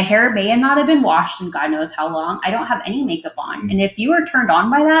clothes. My hair may not have been washed in God knows how long. I don't have any makeup on. And if you are turned on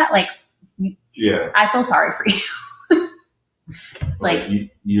by that, like, yeah, I feel sorry for you. like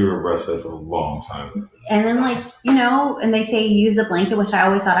you were breastfed for a long time. And then like, and they say use the blanket, which I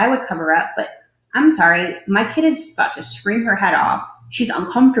always thought I would cover up, but I'm sorry, my kid is about to scream her head off. She's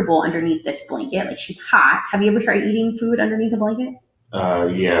uncomfortable underneath this blanket. Like, she's hot. Have you ever tried eating food underneath a blanket?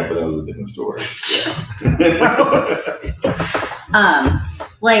 Yeah, but that was a different story.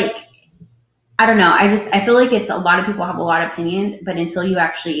 Like, I don't know. I feel like a lot of people have a lot of opinions, but until you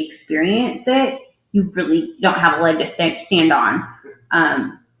actually experience it, you really don't have a leg to stand on.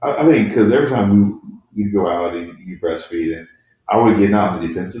 I think because every time we go out and you breastfeed, and I would get not on the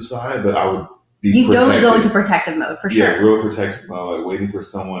defensive side, but I would be you don't go into protective mode for sure. Yeah, real protective mode, like waiting for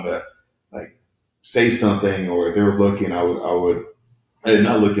someone to like say something, or if they were looking, I would and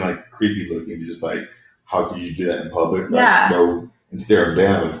not looking like creepy looking, but just like, how could you do that in public? Yeah. Like, go and stare them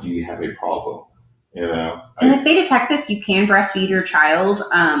down. Like, do you have a problem? You know. In the state of Texas, you can breastfeed your child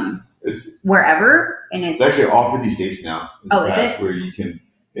wherever, and it's actually all 50 states now. Oh, is it? Where you can.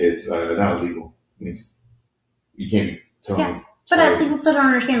 It's not illegal. You can't tell them. But I think people don't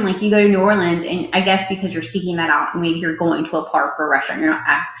understand. Like, you go to New Orleans, and I guess because you're seeking that out, and maybe you're going to a park or a restaurant, you're not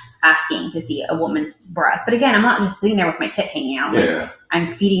asking to see a woman's breast. But again, I'm not just sitting there with my tit hanging out. Like, yeah.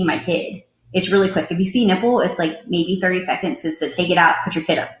 I'm feeding my kid. It's really quick. If you see nipple, it's like maybe 30 seconds to take it out, put your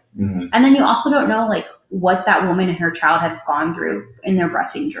kid up. Mm-hmm. And then you also don't know like what that woman and her child have gone through in their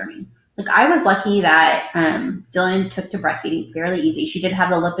breastfeeding journey. Like, I was lucky that Dylan took to breastfeeding fairly easy. She did have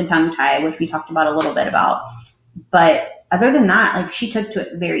the lip and tongue tie, which we talked about a little bit about. But other than that, like, she took to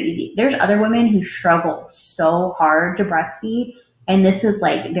it very easy. There's other women who struggle so hard to breastfeed, and this is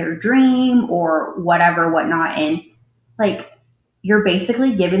like their dream or whatever, whatnot. And like, you're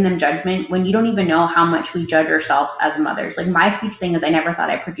basically giving them judgment when you don't even know how much we judge ourselves as mothers. Like, my huge thing is I never thought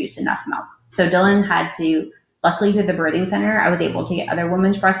I produced enough milk. So Dylan had to, luckily through the birthing center, I was able to get other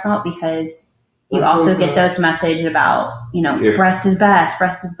women's breast milk because you also get those messages about, breast is best.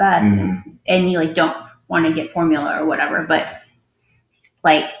 Mm-hmm. And you like don't want to get formula or whatever, but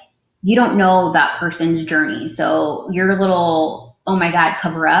like, you don't know that person's journey. So your little, oh my God,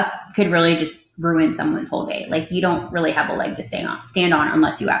 cover up could really just ruin someone's whole day. Like, you don't really have a leg to stand on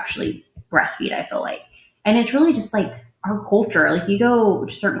unless you actually breastfeed, I feel like. And it's really just like our culture. Like, you go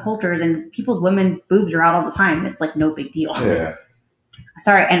to certain cultures and people's women boobs are out all the time. It's like no big deal. Yeah.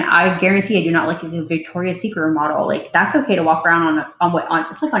 Sorry, and I guarantee I do not like the Victoria's Secret model. Like, that's okay to walk around on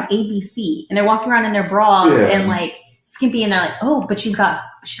it's like on ABC, and they're walking around in their bras and like skimpy, and they're like, oh, but she's got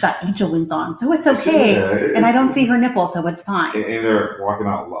angel wings on, so it's okay. Yeah, and I don't see her nipple, so it's fine. And they're walking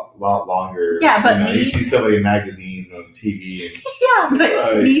out a lot longer. Yeah, but you see somebody in magazines on TV. And, yeah,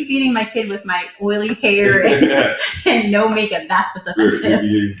 but me feeding my kid with my oily hair and no makeup, that's what's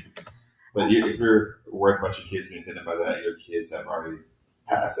offensive. But if you're worried about your kids being offended by that, your kids have already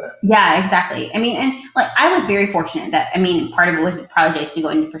passed that. Yeah, exactly. I mean, and like, I was very fortunate that, part of it was probably Jason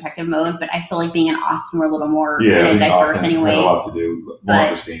going into protective mode, but I feel like being in Austin, we're a little more diverse Austin anyway. Had a lot to do, more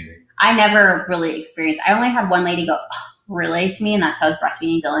understanding. I never really experienced. I only had one lady go relay to me, and that's how I was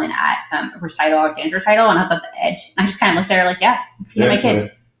breastfeeding Dylan at a recital or dance recital, and I was at the edge. I just kind of looked at her like, let's feed my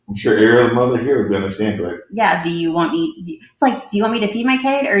kid. I'm sure every other mother here would understand, right? Yeah. Do you want me? It's like, do you want me to feed my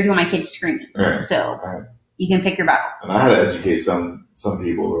kid, or do you want my kid to scream? Right. So you can pick your battle. And I had to educate some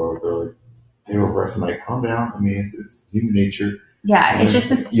people. They're like, they were breastfeeding. Like, calm down. I mean, it's human nature. Yeah, it's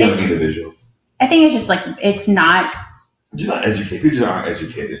just young individuals. I think it's just like, it's not. Just not educated. People just aren't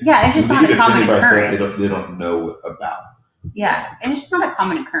educated. Yeah, it's just not a common occurrence. They don't know about. Yeah, and it's just not a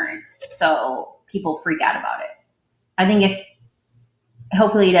common occurrence, so people freak out about it. I think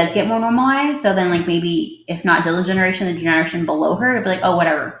hopefully it does get more normalized, so then like maybe if not Dylan's generation, the generation below her, it'd be like, oh,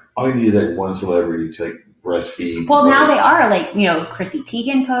 whatever. All you need is like one celebrity to like breastfeed. Well, now they are like, Chrissy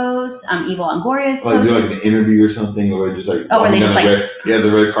Teigen posts, Eva Longoria's like do like an interview or something, or just like where they just like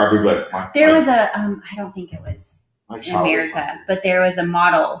the red carpet. Like there was a I don't think it was in America, but there was a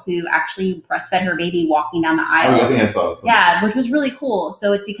model who actually breastfed her baby walking down the aisle. Oh, I think I saw something. Yeah, which was really cool.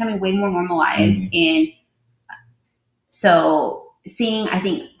 So it's becoming way more normalized, and so seeing, I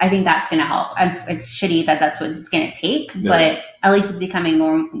think that's going to help. It's shitty that that's what it's going to take, but at least it's becoming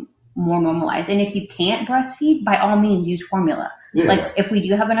more normalized. And if you can't breastfeed, by all means, use formula. Yeah. Like, if we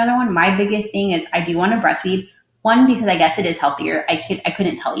do have another one, my biggest thing is I do want to breastfeed. One, because I guess it is healthier. I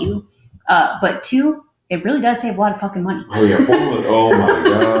couldn't tell you. But two, it really does save a lot of fucking money. Oh yeah, formula. Oh my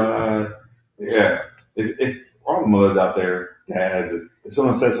god. Yeah. If all the mothers out there, dads, if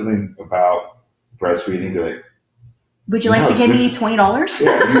someone says something about breastfeeding, be like, Would you like to give me $20?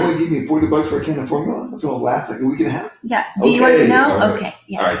 Yeah, you want to give me $40 for a can of formula? That's going to last like a week and a half? Yeah. Do you want to know? All right. Okay.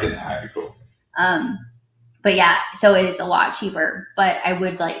 Yeah. All right, then. All right, cool. But yeah, so it is a lot cheaper. But I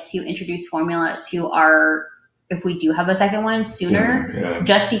would like to introduce formula to if we do have a second one sooner,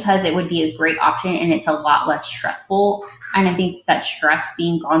 just because it would be a great option and it's a lot less stressful. And I think that stress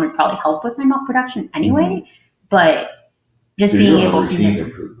being gone would probably help with my milk production anyway. Mm-hmm. But just being able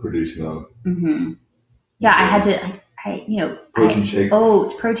to produce milk. Mm-hmm. Yeah, I had to. Protein shakes.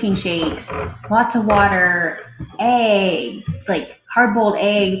 Oats, protein shakes, lots of water, egg, like hard-boiled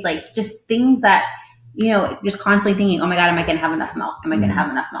eggs, like just things that, just constantly thinking, oh my God, am I going to have enough milk? Am I going to have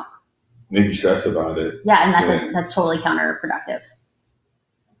enough milk? Make you stress about it. Yeah, and that's totally counterproductive.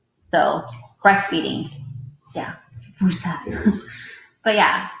 So breastfeeding. Yeah. Who's that? Yeah. But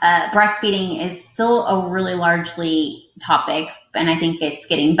yeah, breastfeeding is still a really largely topic, and I think it's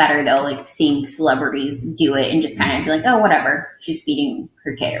getting better though, like seeing celebrities do it and just kind of be like, oh, whatever, she's feeding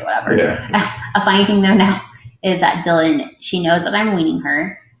her kid or whatever. Yeah. A funny thing though now is that Dylan, she knows that I'm weaning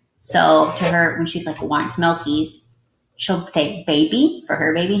her. So to her, when she's like, wants milkies, she'll say baby for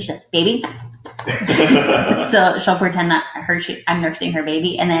her baby. She's like, baby. So she'll pretend that I'm nursing her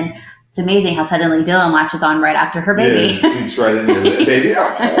baby, and then it's amazing how suddenly Dylan latches on right after her baby. Yeah, sneaks right in there. Baby,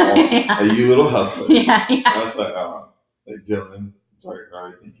 yeah. You little hustler. Yeah. I was like, Dylan, sorry,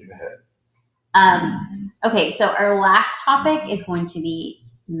 already thinking ahead. Okay, so our last topic is going to be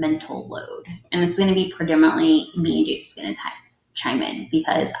mental load. And it's going to be predominantly me and Jason's going to chime in,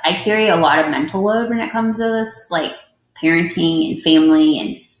 because I carry a lot of mental load when it comes to this, like parenting and family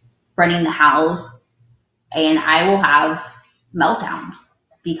and running the house. And I will have meltdowns,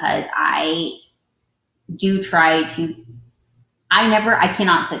 because I do try to, I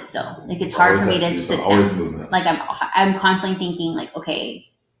cannot sit still. Like it's hard for me to sit down. Like I'm constantly thinking like, okay,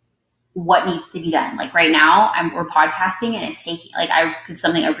 what needs to be done? Like right now we're podcasting and it's taking, like it's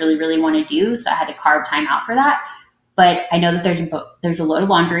something I really, really want to do. So I had to carve time out for that. But I know that there's a load of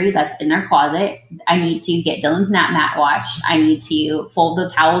laundry that's in their closet. I need to get Dylan's nap mat washed. I need to fold the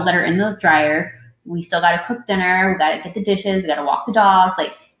towels that are in the dryer. We still got to cook dinner. We got to get the dishes. We got to walk the dogs.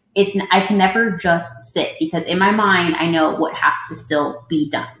 Like I can never just sit, because in my mind, I know what has to still be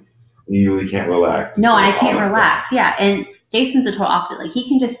done. You really can't relax. No, and I can't relax. Yeah. And Jason's the total opposite. Like he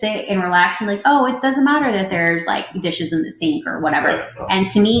can just sit and relax and like, oh, it doesn't matter that there's like dishes in the sink or whatever. Right. And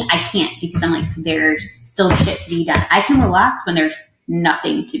to me, I can't, because I'm like, there's still shit to be done. I can relax when there's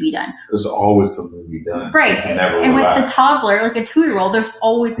nothing to be done. There's always something to be done. Right. And relax. With the toddler, like a 2-year-old, there's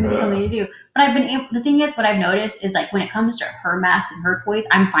always going to be something to do. But the thing is, what I've noticed is like when it comes to her mess and her toys,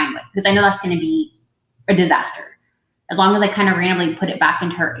 I'm fine with, because I know that's going to be a disaster. As long as I kind of randomly put it back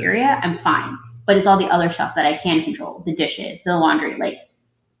into her area, I'm fine. But it's all the other stuff that I can control, the dishes, the laundry,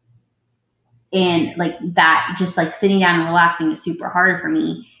 and that, just like sitting down and relaxing is super hard for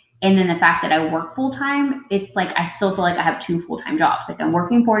me. And then the fact that I work full time, it's like I still feel like I have 2 full-time jobs. Like I'm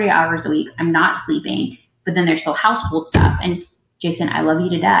working 40 hours a week. I'm not sleeping, but then there's still household stuff. And Jason, I love you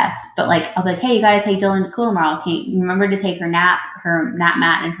to death, but like I'll be like, hey, you guys, hey, Dylan's school tomorrow. Can you remember to take her nap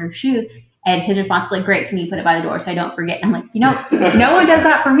mat, and her shoe? And his response is like, great, can you put it by the door so I don't forget? And I'm like, no one does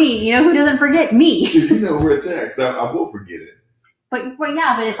that for me. You know who doesn't forget? Me. Because you know where it's at, because I will forget it. But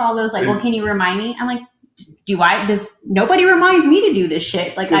yeah, but it's all those like, well, can you remind me? I'm like, nobody reminds me to do this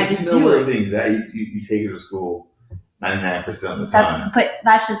shit. Like I just do it. You know where everything's at. You take her to school 99% of the time. But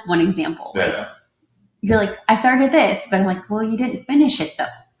that's just one example. Yeah. Like, you're like, I started this, but I'm like, well, you didn't finish it though.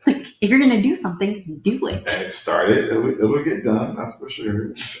 Like, if you're gonna do something, do it. Start it. It will get done. That's for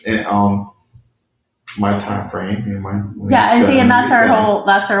sure. And my time frame. And that's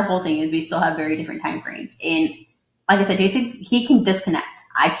our whole thing, is we still have very different time frames. And like I said, Jason, he can disconnect.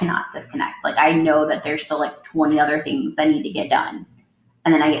 I cannot disconnect. Like I know that there's still like 20 other things that need to get done,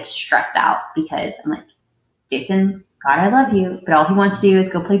 and then I get stressed out because I'm like, Jason, God, I love you, but all he wants to do is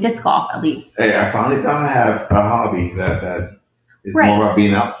go play disc golf at least. Hey, I finally found I have a hobby that is more about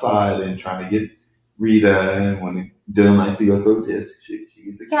being outside and trying to get Rita, and when Dylan likes to go throw disc, she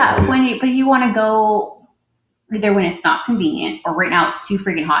gets excited. Yeah, but you want to go either when it's not convenient, or right now it's too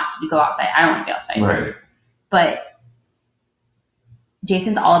freaking hot to go outside. I don't want to go outside. Right. But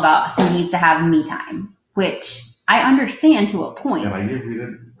Jason's all about, he needs to have me time, which I understand to a point. And I give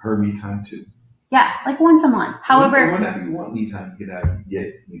Rita her me time too. Yeah, like once a month. However, whenever you want me time, you can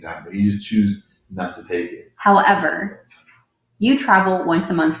get me time, but you just choose not to take it. However, you travel once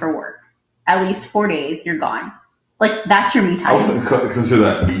a month for work. At least 4 days, you're gone. Like, that's your me time. I wouldn't consider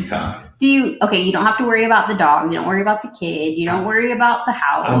that me time. You don't have to worry about the dog. You don't worry about the kid. You don't worry about the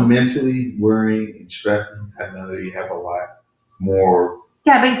house. I'm mentally worrying and stressing. I know you have a lot more.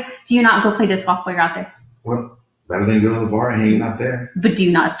 Yeah, but do you not go play disc golf while you're out there? Well, Better than going to the bar and hanging out there. But do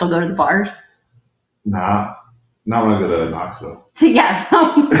you not still go to the bars? Nah, not when I go to Knoxville. So yeah,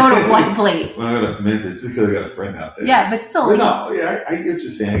 go to one place. When I go to Memphis, just because I got a friend out there. Yeah, but still. But no, yeah, I get what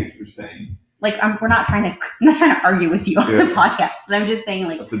you're saying. Like, I'm not trying to argue with you on the podcast, but I'm just saying,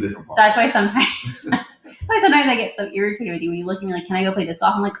 like, that's a different part. That's why sometimes I get so irritated with you when you look at me like, can I go play disc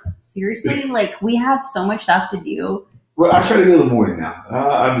golf? I'm like, seriously? Like, we have so much stuff to do. Well, I try to go in the morning now.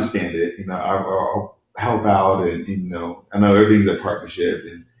 I understand it. I'll help out, and I know everything's a partnership,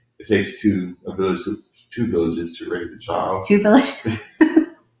 and it takes two villages to raise a child. 2 villages.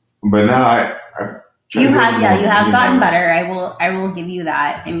 But now you have gotten better. I will give you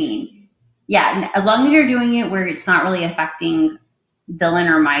that. I mean, yeah, as long as you're doing it where it's not really affecting Dylan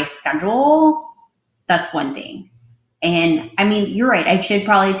or my schedule, that's one thing. And I mean, you're right. I should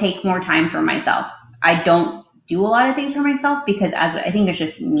probably take more time for myself. I don't do a lot of things for myself because I think it's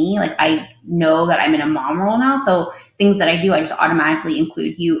just me. Like, I know that I'm in a mom role now. So things that I do, I just automatically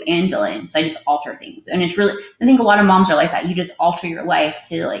include you and Dylan. So I just alter things. And it's really, I think a lot of moms are like that. You just alter your life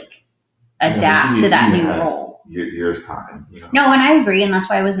to like adapt to that new role. Year's time. No, and I agree, and that's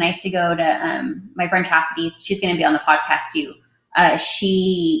why it was nice to go to my friend Chastity's. She's going to be on the podcast too.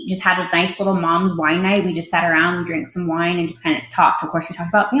 She just had a nice little mom's wine night. We just sat around, we drank some wine, and just kind of talked. Of course, we talked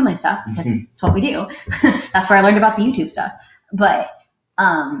about family stuff because that's what we do. That's where I learned about the YouTube stuff. But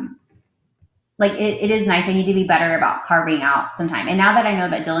like it is nice. I need to be better about carving out some time. And now that I know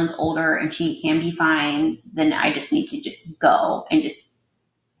that Dylan's older and she can be fine, then I just need to just go and just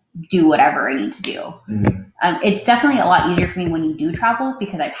do whatever I need to do. Mm-hmm. It's definitely a lot easier for me when you do travel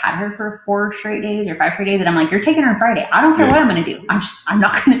because I've had her for 4 straight days or 5 straight days, and I'm like, you're taking her on Friday. I don't care what I'm going to do. I'm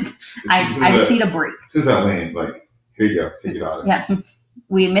not going to. I just need a break. As soon as I land, like, here you go, take it out. Yeah,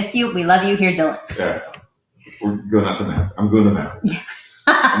 we missed you. We love you. Here's Dylan. Yeah, we're going out to Matt. I'm going to Matt.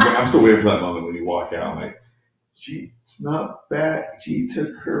 I'm still waiting for that moment when you walk out. I'm like, she's not back. She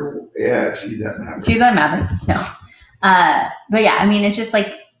took her. Yeah, she's at Maverick. She's at Maverick. No, but yeah, I mean, it's just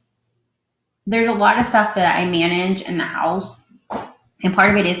like. There's a lot of stuff that I manage in the house, and part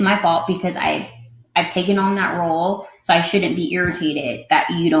of it is my fault because I've taken on that role, so I shouldn't be irritated that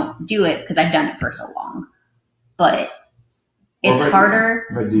you don't do it because I've done it for so long. But it's harder.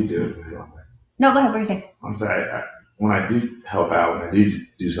 If I do it. No, go ahead. What do you say? I'm sorry. When I do help out, when I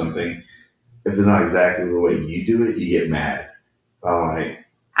do something, if it's not exactly the way you do it, you get mad. So I'm like,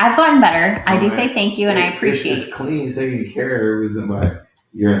 I've gotten better. I do say thank you, and I appreciate it. It's clean, it's taken care of, isn't like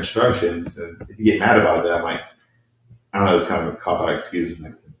your instructions, and if you get mad about that, I'm like, I don't know, it's kind of a cop-out excuse. I'm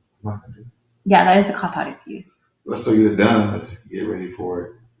like, I'm not gonna do it. Yeah, that is a cop-out excuse. Let's still get it done. Let's get ready for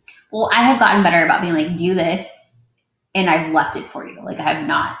it. Well, I have gotten better about being like, do this, and I've left it for you. Like,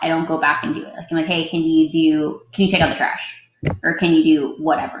 I don't go back and do it. Like, I'm like, hey, can you take out the trash? Or can you do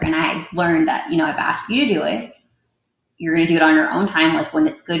whatever? And I've learned that, I've asked you to do it. You're going to do it on your own time, like when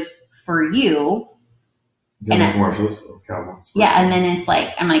it's good for you. Commercials, Cowboys. Yeah, and then it's like,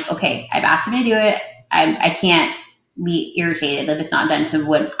 I'm like, okay, I've asked him to do it. I can't be irritated if it's not done to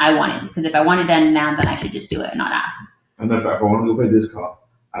what I wanted. Because if I want it done now, then I should just do it and not ask. And if I want to go play disc golf,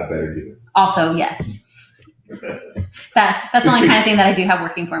 I better do it. Also, yes. That's the only kind of thing that I do have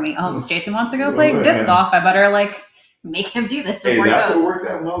working for me. Oh, if Jason wants to go play disc golf, I better make him do this before that's he goes. what works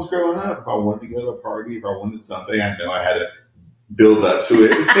out when I was growing up. If I wanted to go to a party, if I wanted something, I know I had to build up to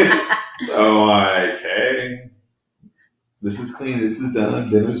it. So like, hey, this is clean, this is done,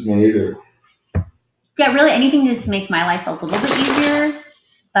 dinner's made, or yeah, really anything just to make my life a little bit easier.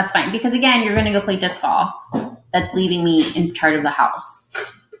 That's fine because again, you're going to go play disc golf. That's leaving me in charge of the house.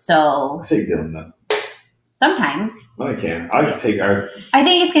 So I take Dylan though. Sometimes. When I can, I think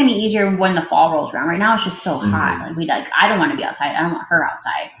it's going to be easier when the fall rolls around. Right now, it's just so hot. I don't want to be outside. I don't want her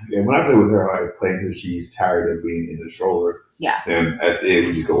outside. Yeah, when I play with her, I play until she's tired of being in the stroller. Yeah. And that's it.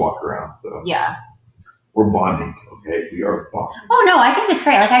 We just go walk around. So. Yeah. We're bonding, okay? We are bonding. Oh no, I think it's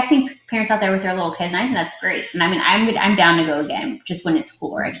great. Like I've seen parents out there with their little kids, and I think that's great. And I mean, I'm down to go again, just when it's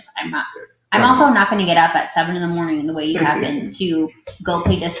cooler. I'm also not going to get up at 7 a.m. the way you have been to go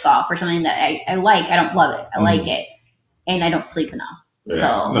play disc golf or something that I like. I don't love it. I like it, and I don't sleep enough. Yeah.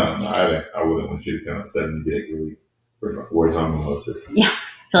 So no, I wouldn't want you to come at 7 to get really. Where's my mimosas? Yeah.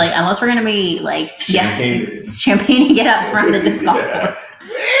 So unless we're gonna be champagne to get up from the disc golf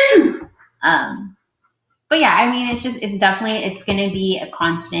course. But yeah, I mean, it's gonna be a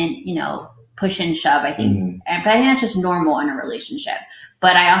constant, push and shove. I think, but I think that's just normal in a relationship.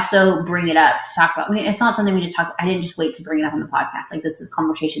 But I also bring it up to talk about. I mean, it's not something we just talk. I didn't just wait to bring it up on the podcast. Like this is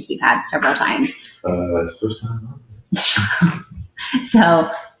conversations we've had several times. First time.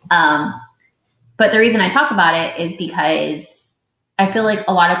 So, but the reason I talk about it is because. I feel like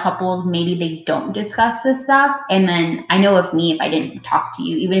a lot of couples, maybe they don't discuss this stuff. And then I know of me, if I didn't talk to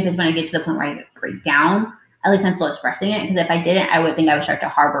you, even if it's when I get to the point where I break down, at least I'm still expressing it. Because if I didn't, I would think I would start to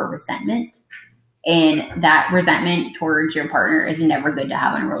harbor resentment. And that resentment towards your partner is never good to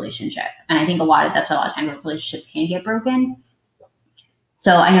have in a relationship. And I think that's a lot of times relationships can get broken.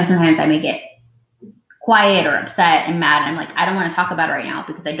 So I know sometimes I may get quiet or upset and mad. And I'm like, I don't want to talk about it right now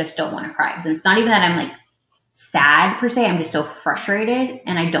because I just don't want to cry. Because it's not even that I'm like sad per se. I'm just so frustrated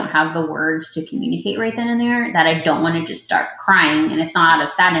and I don't have the words to communicate right then and there that I don't want to just start crying. And it's not out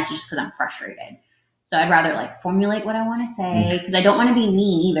of sadness, it's just because I'm frustrated. So I'd rather like formulate what I want to say because I don't want to be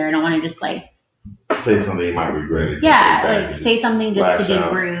mean either. I don't want to just like say something you might regret it. Yeah, like say something just to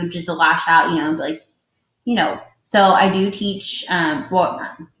be rude, just to lash out, like, So I do teach, well,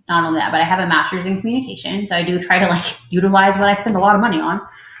 not only that, but I have a master's in communication. So I do try to like utilize what I spend a lot of money on.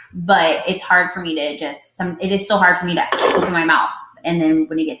 But it's hard for me to it is still hard for me to open my mouth. And then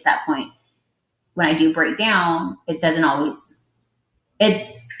when it gets to that point, when I do break down, it doesn't always,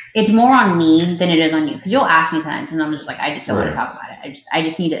 it's more on me than it is on you. Because you'll ask me sometimes and I'm just like, I just don't want to talk about it. I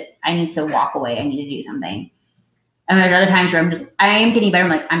just need to walk away. I need to do something. And there's other times where I am getting better. I'm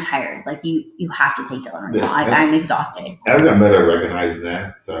like, I'm tired. Like you have to take Dylan right now. Like I'm exhausted. I've gotten better at recognizing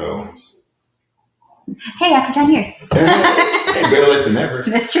that. So. Hey, after 10 years. Hey, better late than never.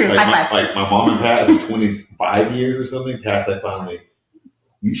 That's true. Like my mom and dad for 25 years or something. Past that finally,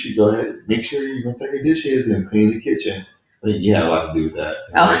 you should go ahead, make sure you're gonna take your dishes and clean the kitchen. Like, you had a lot to do with that.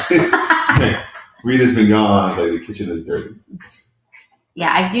 Oh. Rita's been gone. I was like, the kitchen is dirty.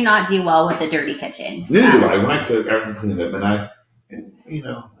 Yeah, I do not do well with the dirty kitchen. Neither do I. When I cook, I can clean it up,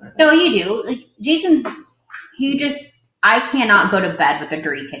 No, you do. Like Jason's, I cannot go to bed with a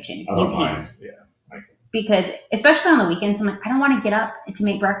dirty kitchen. You can't. Yeah. Because especially on the weekends, I'm like, I don't want to get up to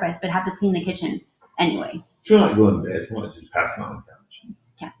make breakfast, but have to clean the kitchen anyway. She'll not go in bed. It's more like just passing on the couch.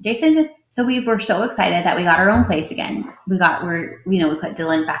 Yeah, Jason. So we were so excited that we got our own place again. We put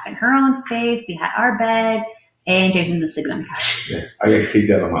Dylan back in her own space. We had our bed. And Jason was sleeping on the couch. Yeah, I got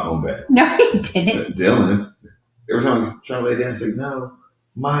kicked out of my own bed. No, he didn't. Dylan, every time I try to lay down, he's like, no,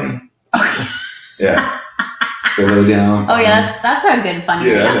 mine. Yeah. They lay down. Oh, yeah, that's how good and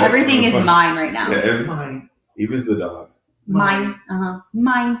funny. Yeah, everything is mine right now. Yeah, mine. Even the dogs. Mine.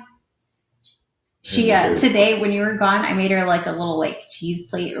 Mine. She, today when you were gone, I made her like a little like cheese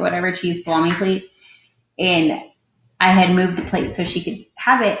plate or whatever, cheese salami plate. And I had moved the plate so she could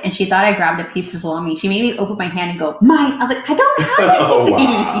have it, and she thought I grabbed a piece of salami. She made me open my hand and go, mine. I was like, I don't have anything. Oh,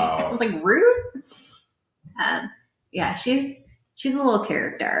 wow. I was like, rude. Yeah, she's a little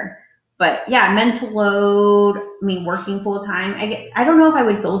character. But yeah, mental load. I mean, working full time. I don't know if I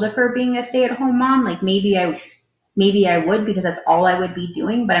would feel different being a stay-at-home mom. Like maybe I would because that's all I would be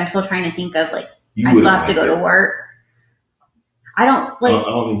doing. But I'm still trying to think of like I still have to go to work. I don't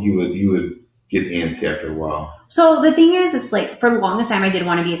think you would get antsy after a while. So the thing is, it's like for the longest time I did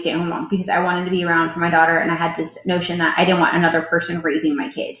want to be a stay-at-home mom because I wanted to be around for my daughter, and I had this notion that I didn't want another person raising my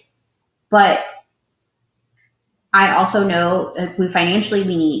kid. But I also know we financially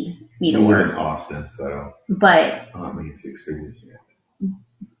need to work. We live in Austin, so but I'm not making 6 figures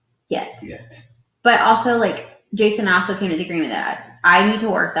yet. But also, like Jason also came to the agreement that I need to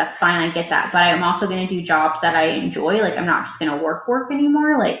work. That's fine, I get that. But I'm also going to do jobs that I enjoy. Like I'm not just going to work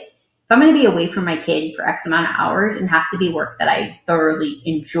anymore. Like if I'm going to be away from my kid for X amount of hours, it has to be work that I thoroughly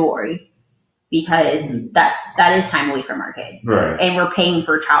enjoy because that is time away from our kid. Right. And we're paying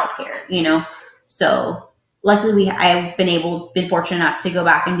for childcare, So luckily I've been fortunate enough to go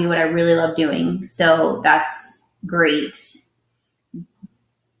back and do what I really love doing. So that's great.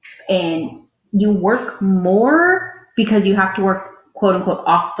 And you work more because you have to work quote unquote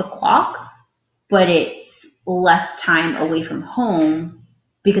off the clock, but it's less time away from home.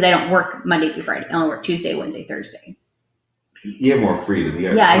 Because I don't work Monday through Friday. I only work Tuesday, Wednesday, Thursday. You have more freedom.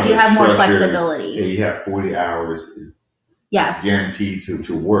 I do have more flexibility. Yeah, you have 40 hours. Yeah. Guaranteed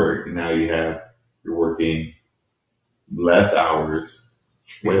to work. And now you're working less hours,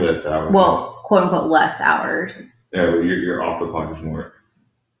 way less hours. Well, quote unquote, less hours. Yeah, but you're off the clock is more.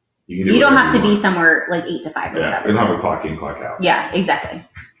 You don't have to be somewhere like 8 to 5 or whatever. You don't have a clock in, clock out. Yeah, exactly.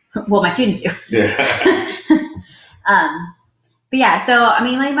 Well, my students do. Yeah. But yeah, so I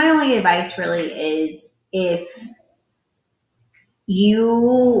mean, my only advice really is if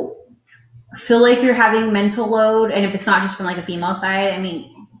you feel like you're having mental load, and if it's not just from like a female side, I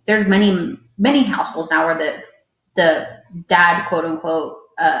mean, there's many households now where the dad, quote unquote,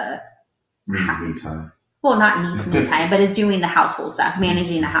 needs me time. Well, not needs me time, but is doing the household stuff,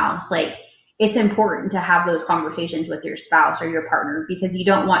 managing the house. Like it's important to have those conversations with your spouse or your partner because you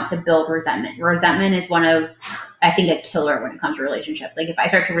don't want to build resentment. Resentment is one of, I think, a killer when it comes to relationships. Like if I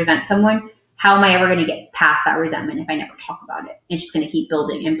start to resent someone, how am I ever going to get past that resentment if I never talk about it? It's just going to keep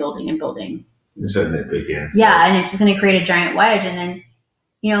building and building and building. You're setting it big again. Yeah, and it's just going to create a giant wedge. And then,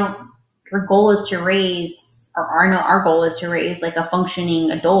 our goal is to raise, our goal is to raise like a functioning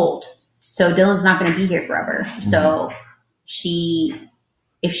adult. So Dylan's not going to be here forever. Mm-hmm. So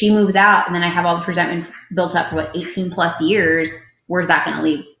if she moves out and then I have all this resentment built up for 18 plus years, where's that going to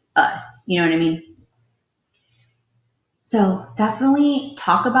leave us? You know what I mean? So definitely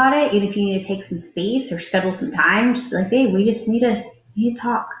talk about it. Even if you need to take some space or schedule some time, just be like, babe, we just need to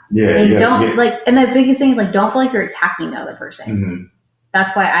talk. Yeah. And and the biggest thing is like, don't feel like you're attacking the other person. Mm-hmm.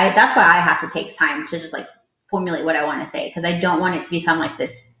 That's why I have to take time to just like formulate what I want to say. Cause I don't want it to become like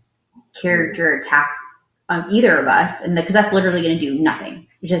this character attack on either of us. And because that's literally going to do nothing.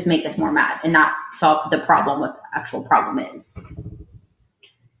 Just make us more mad and not solve the problem, what the actual problem is.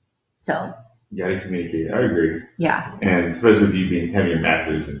 So. You gotta communicate. I agree. Yeah. And especially with you having your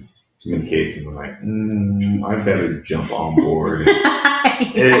master's in communication, I'm like, I better jump on board.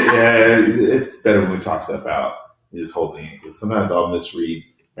 It's better when we talk stuff out and just holding it. Sometimes I'll misread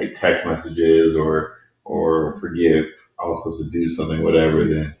like text messages or forget I was supposed to do something, whatever.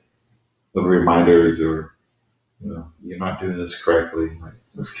 Then the reminders or you're not doing this correctly. Like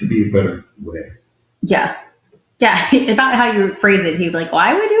this could be a better way. Yeah. Yeah, about how you phrase it too. Like, well,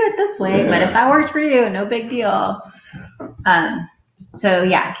 I would do it this way, but if that works for you, no big deal. So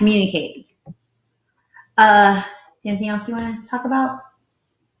yeah, communicate. Anything else you want to talk about?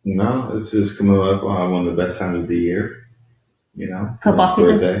 No, it's just coming up on one of the best times of the year. Football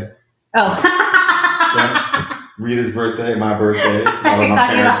season. Birthday. Oh. Yeah. Rita's birthday, my birthday, my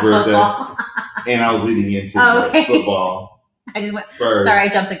parents' birthday, and I was leading into football. I just went. Spurs. Sorry, I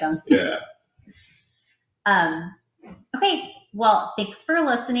jumped the gun. Yeah. Okay, well, thanks for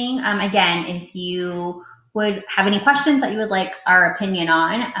listening. Again, if you would have any questions that you would like our opinion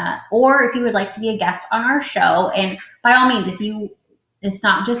on, or if you would like to be a guest on our show, and by all means, it's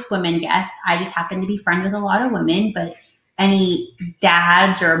not just women guests. I just happen to be friends with a lot of women, but any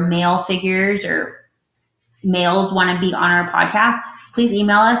dads or male figures or males want to be on our podcast, please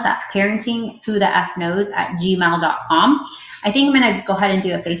email us at parentingwhothefknows@gmail.com. I think I'm going to go ahead and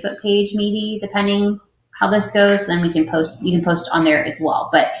do a Facebook page maybe, depending how this goes, then you can post on there as well.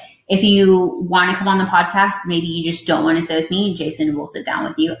 But if you want to come on the podcast, maybe you just don't want to sit with me, Jason will sit down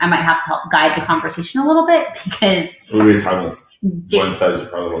with you. I might have to help guide the conversation a little bit because we'll be talking about one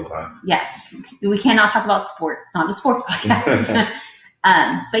subject probably the whole time. Yeah, we cannot talk about sports. It's not a sports podcast.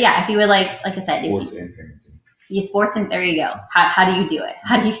 But yeah, if you would like I said, sports and parenting. Yeah, sports and there you go. How do you do it?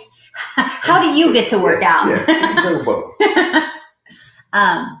 How do you get to work out? Yeah, both.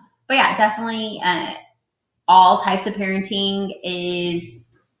 But yeah, definitely. All types of parenting is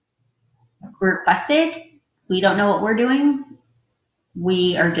requested. We don't know what we're doing.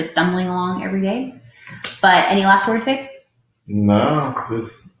 We are just stumbling along every day. But any last word, Vic? No,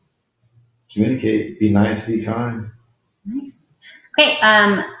 just communicate. Be nice. Be kind. Nice. Okay.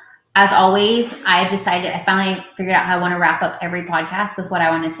 As always, I finally figured out how I want to wrap up every podcast with what I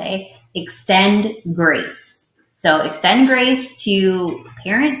want to say. Extend grace. So extend grace to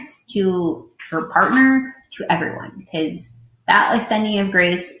parents, to your partner, to everyone, because that extending of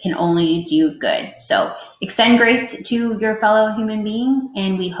grace can only do good. So extend grace to your fellow human beings,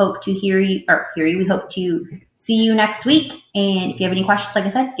 and we hope to we hope to see you next week. And if you have any questions, like I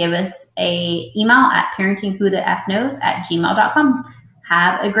said, give us a email at parentingwhothefknows@gmail.com.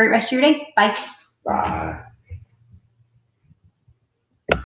 Have a great rest of your day. Bye. Bye.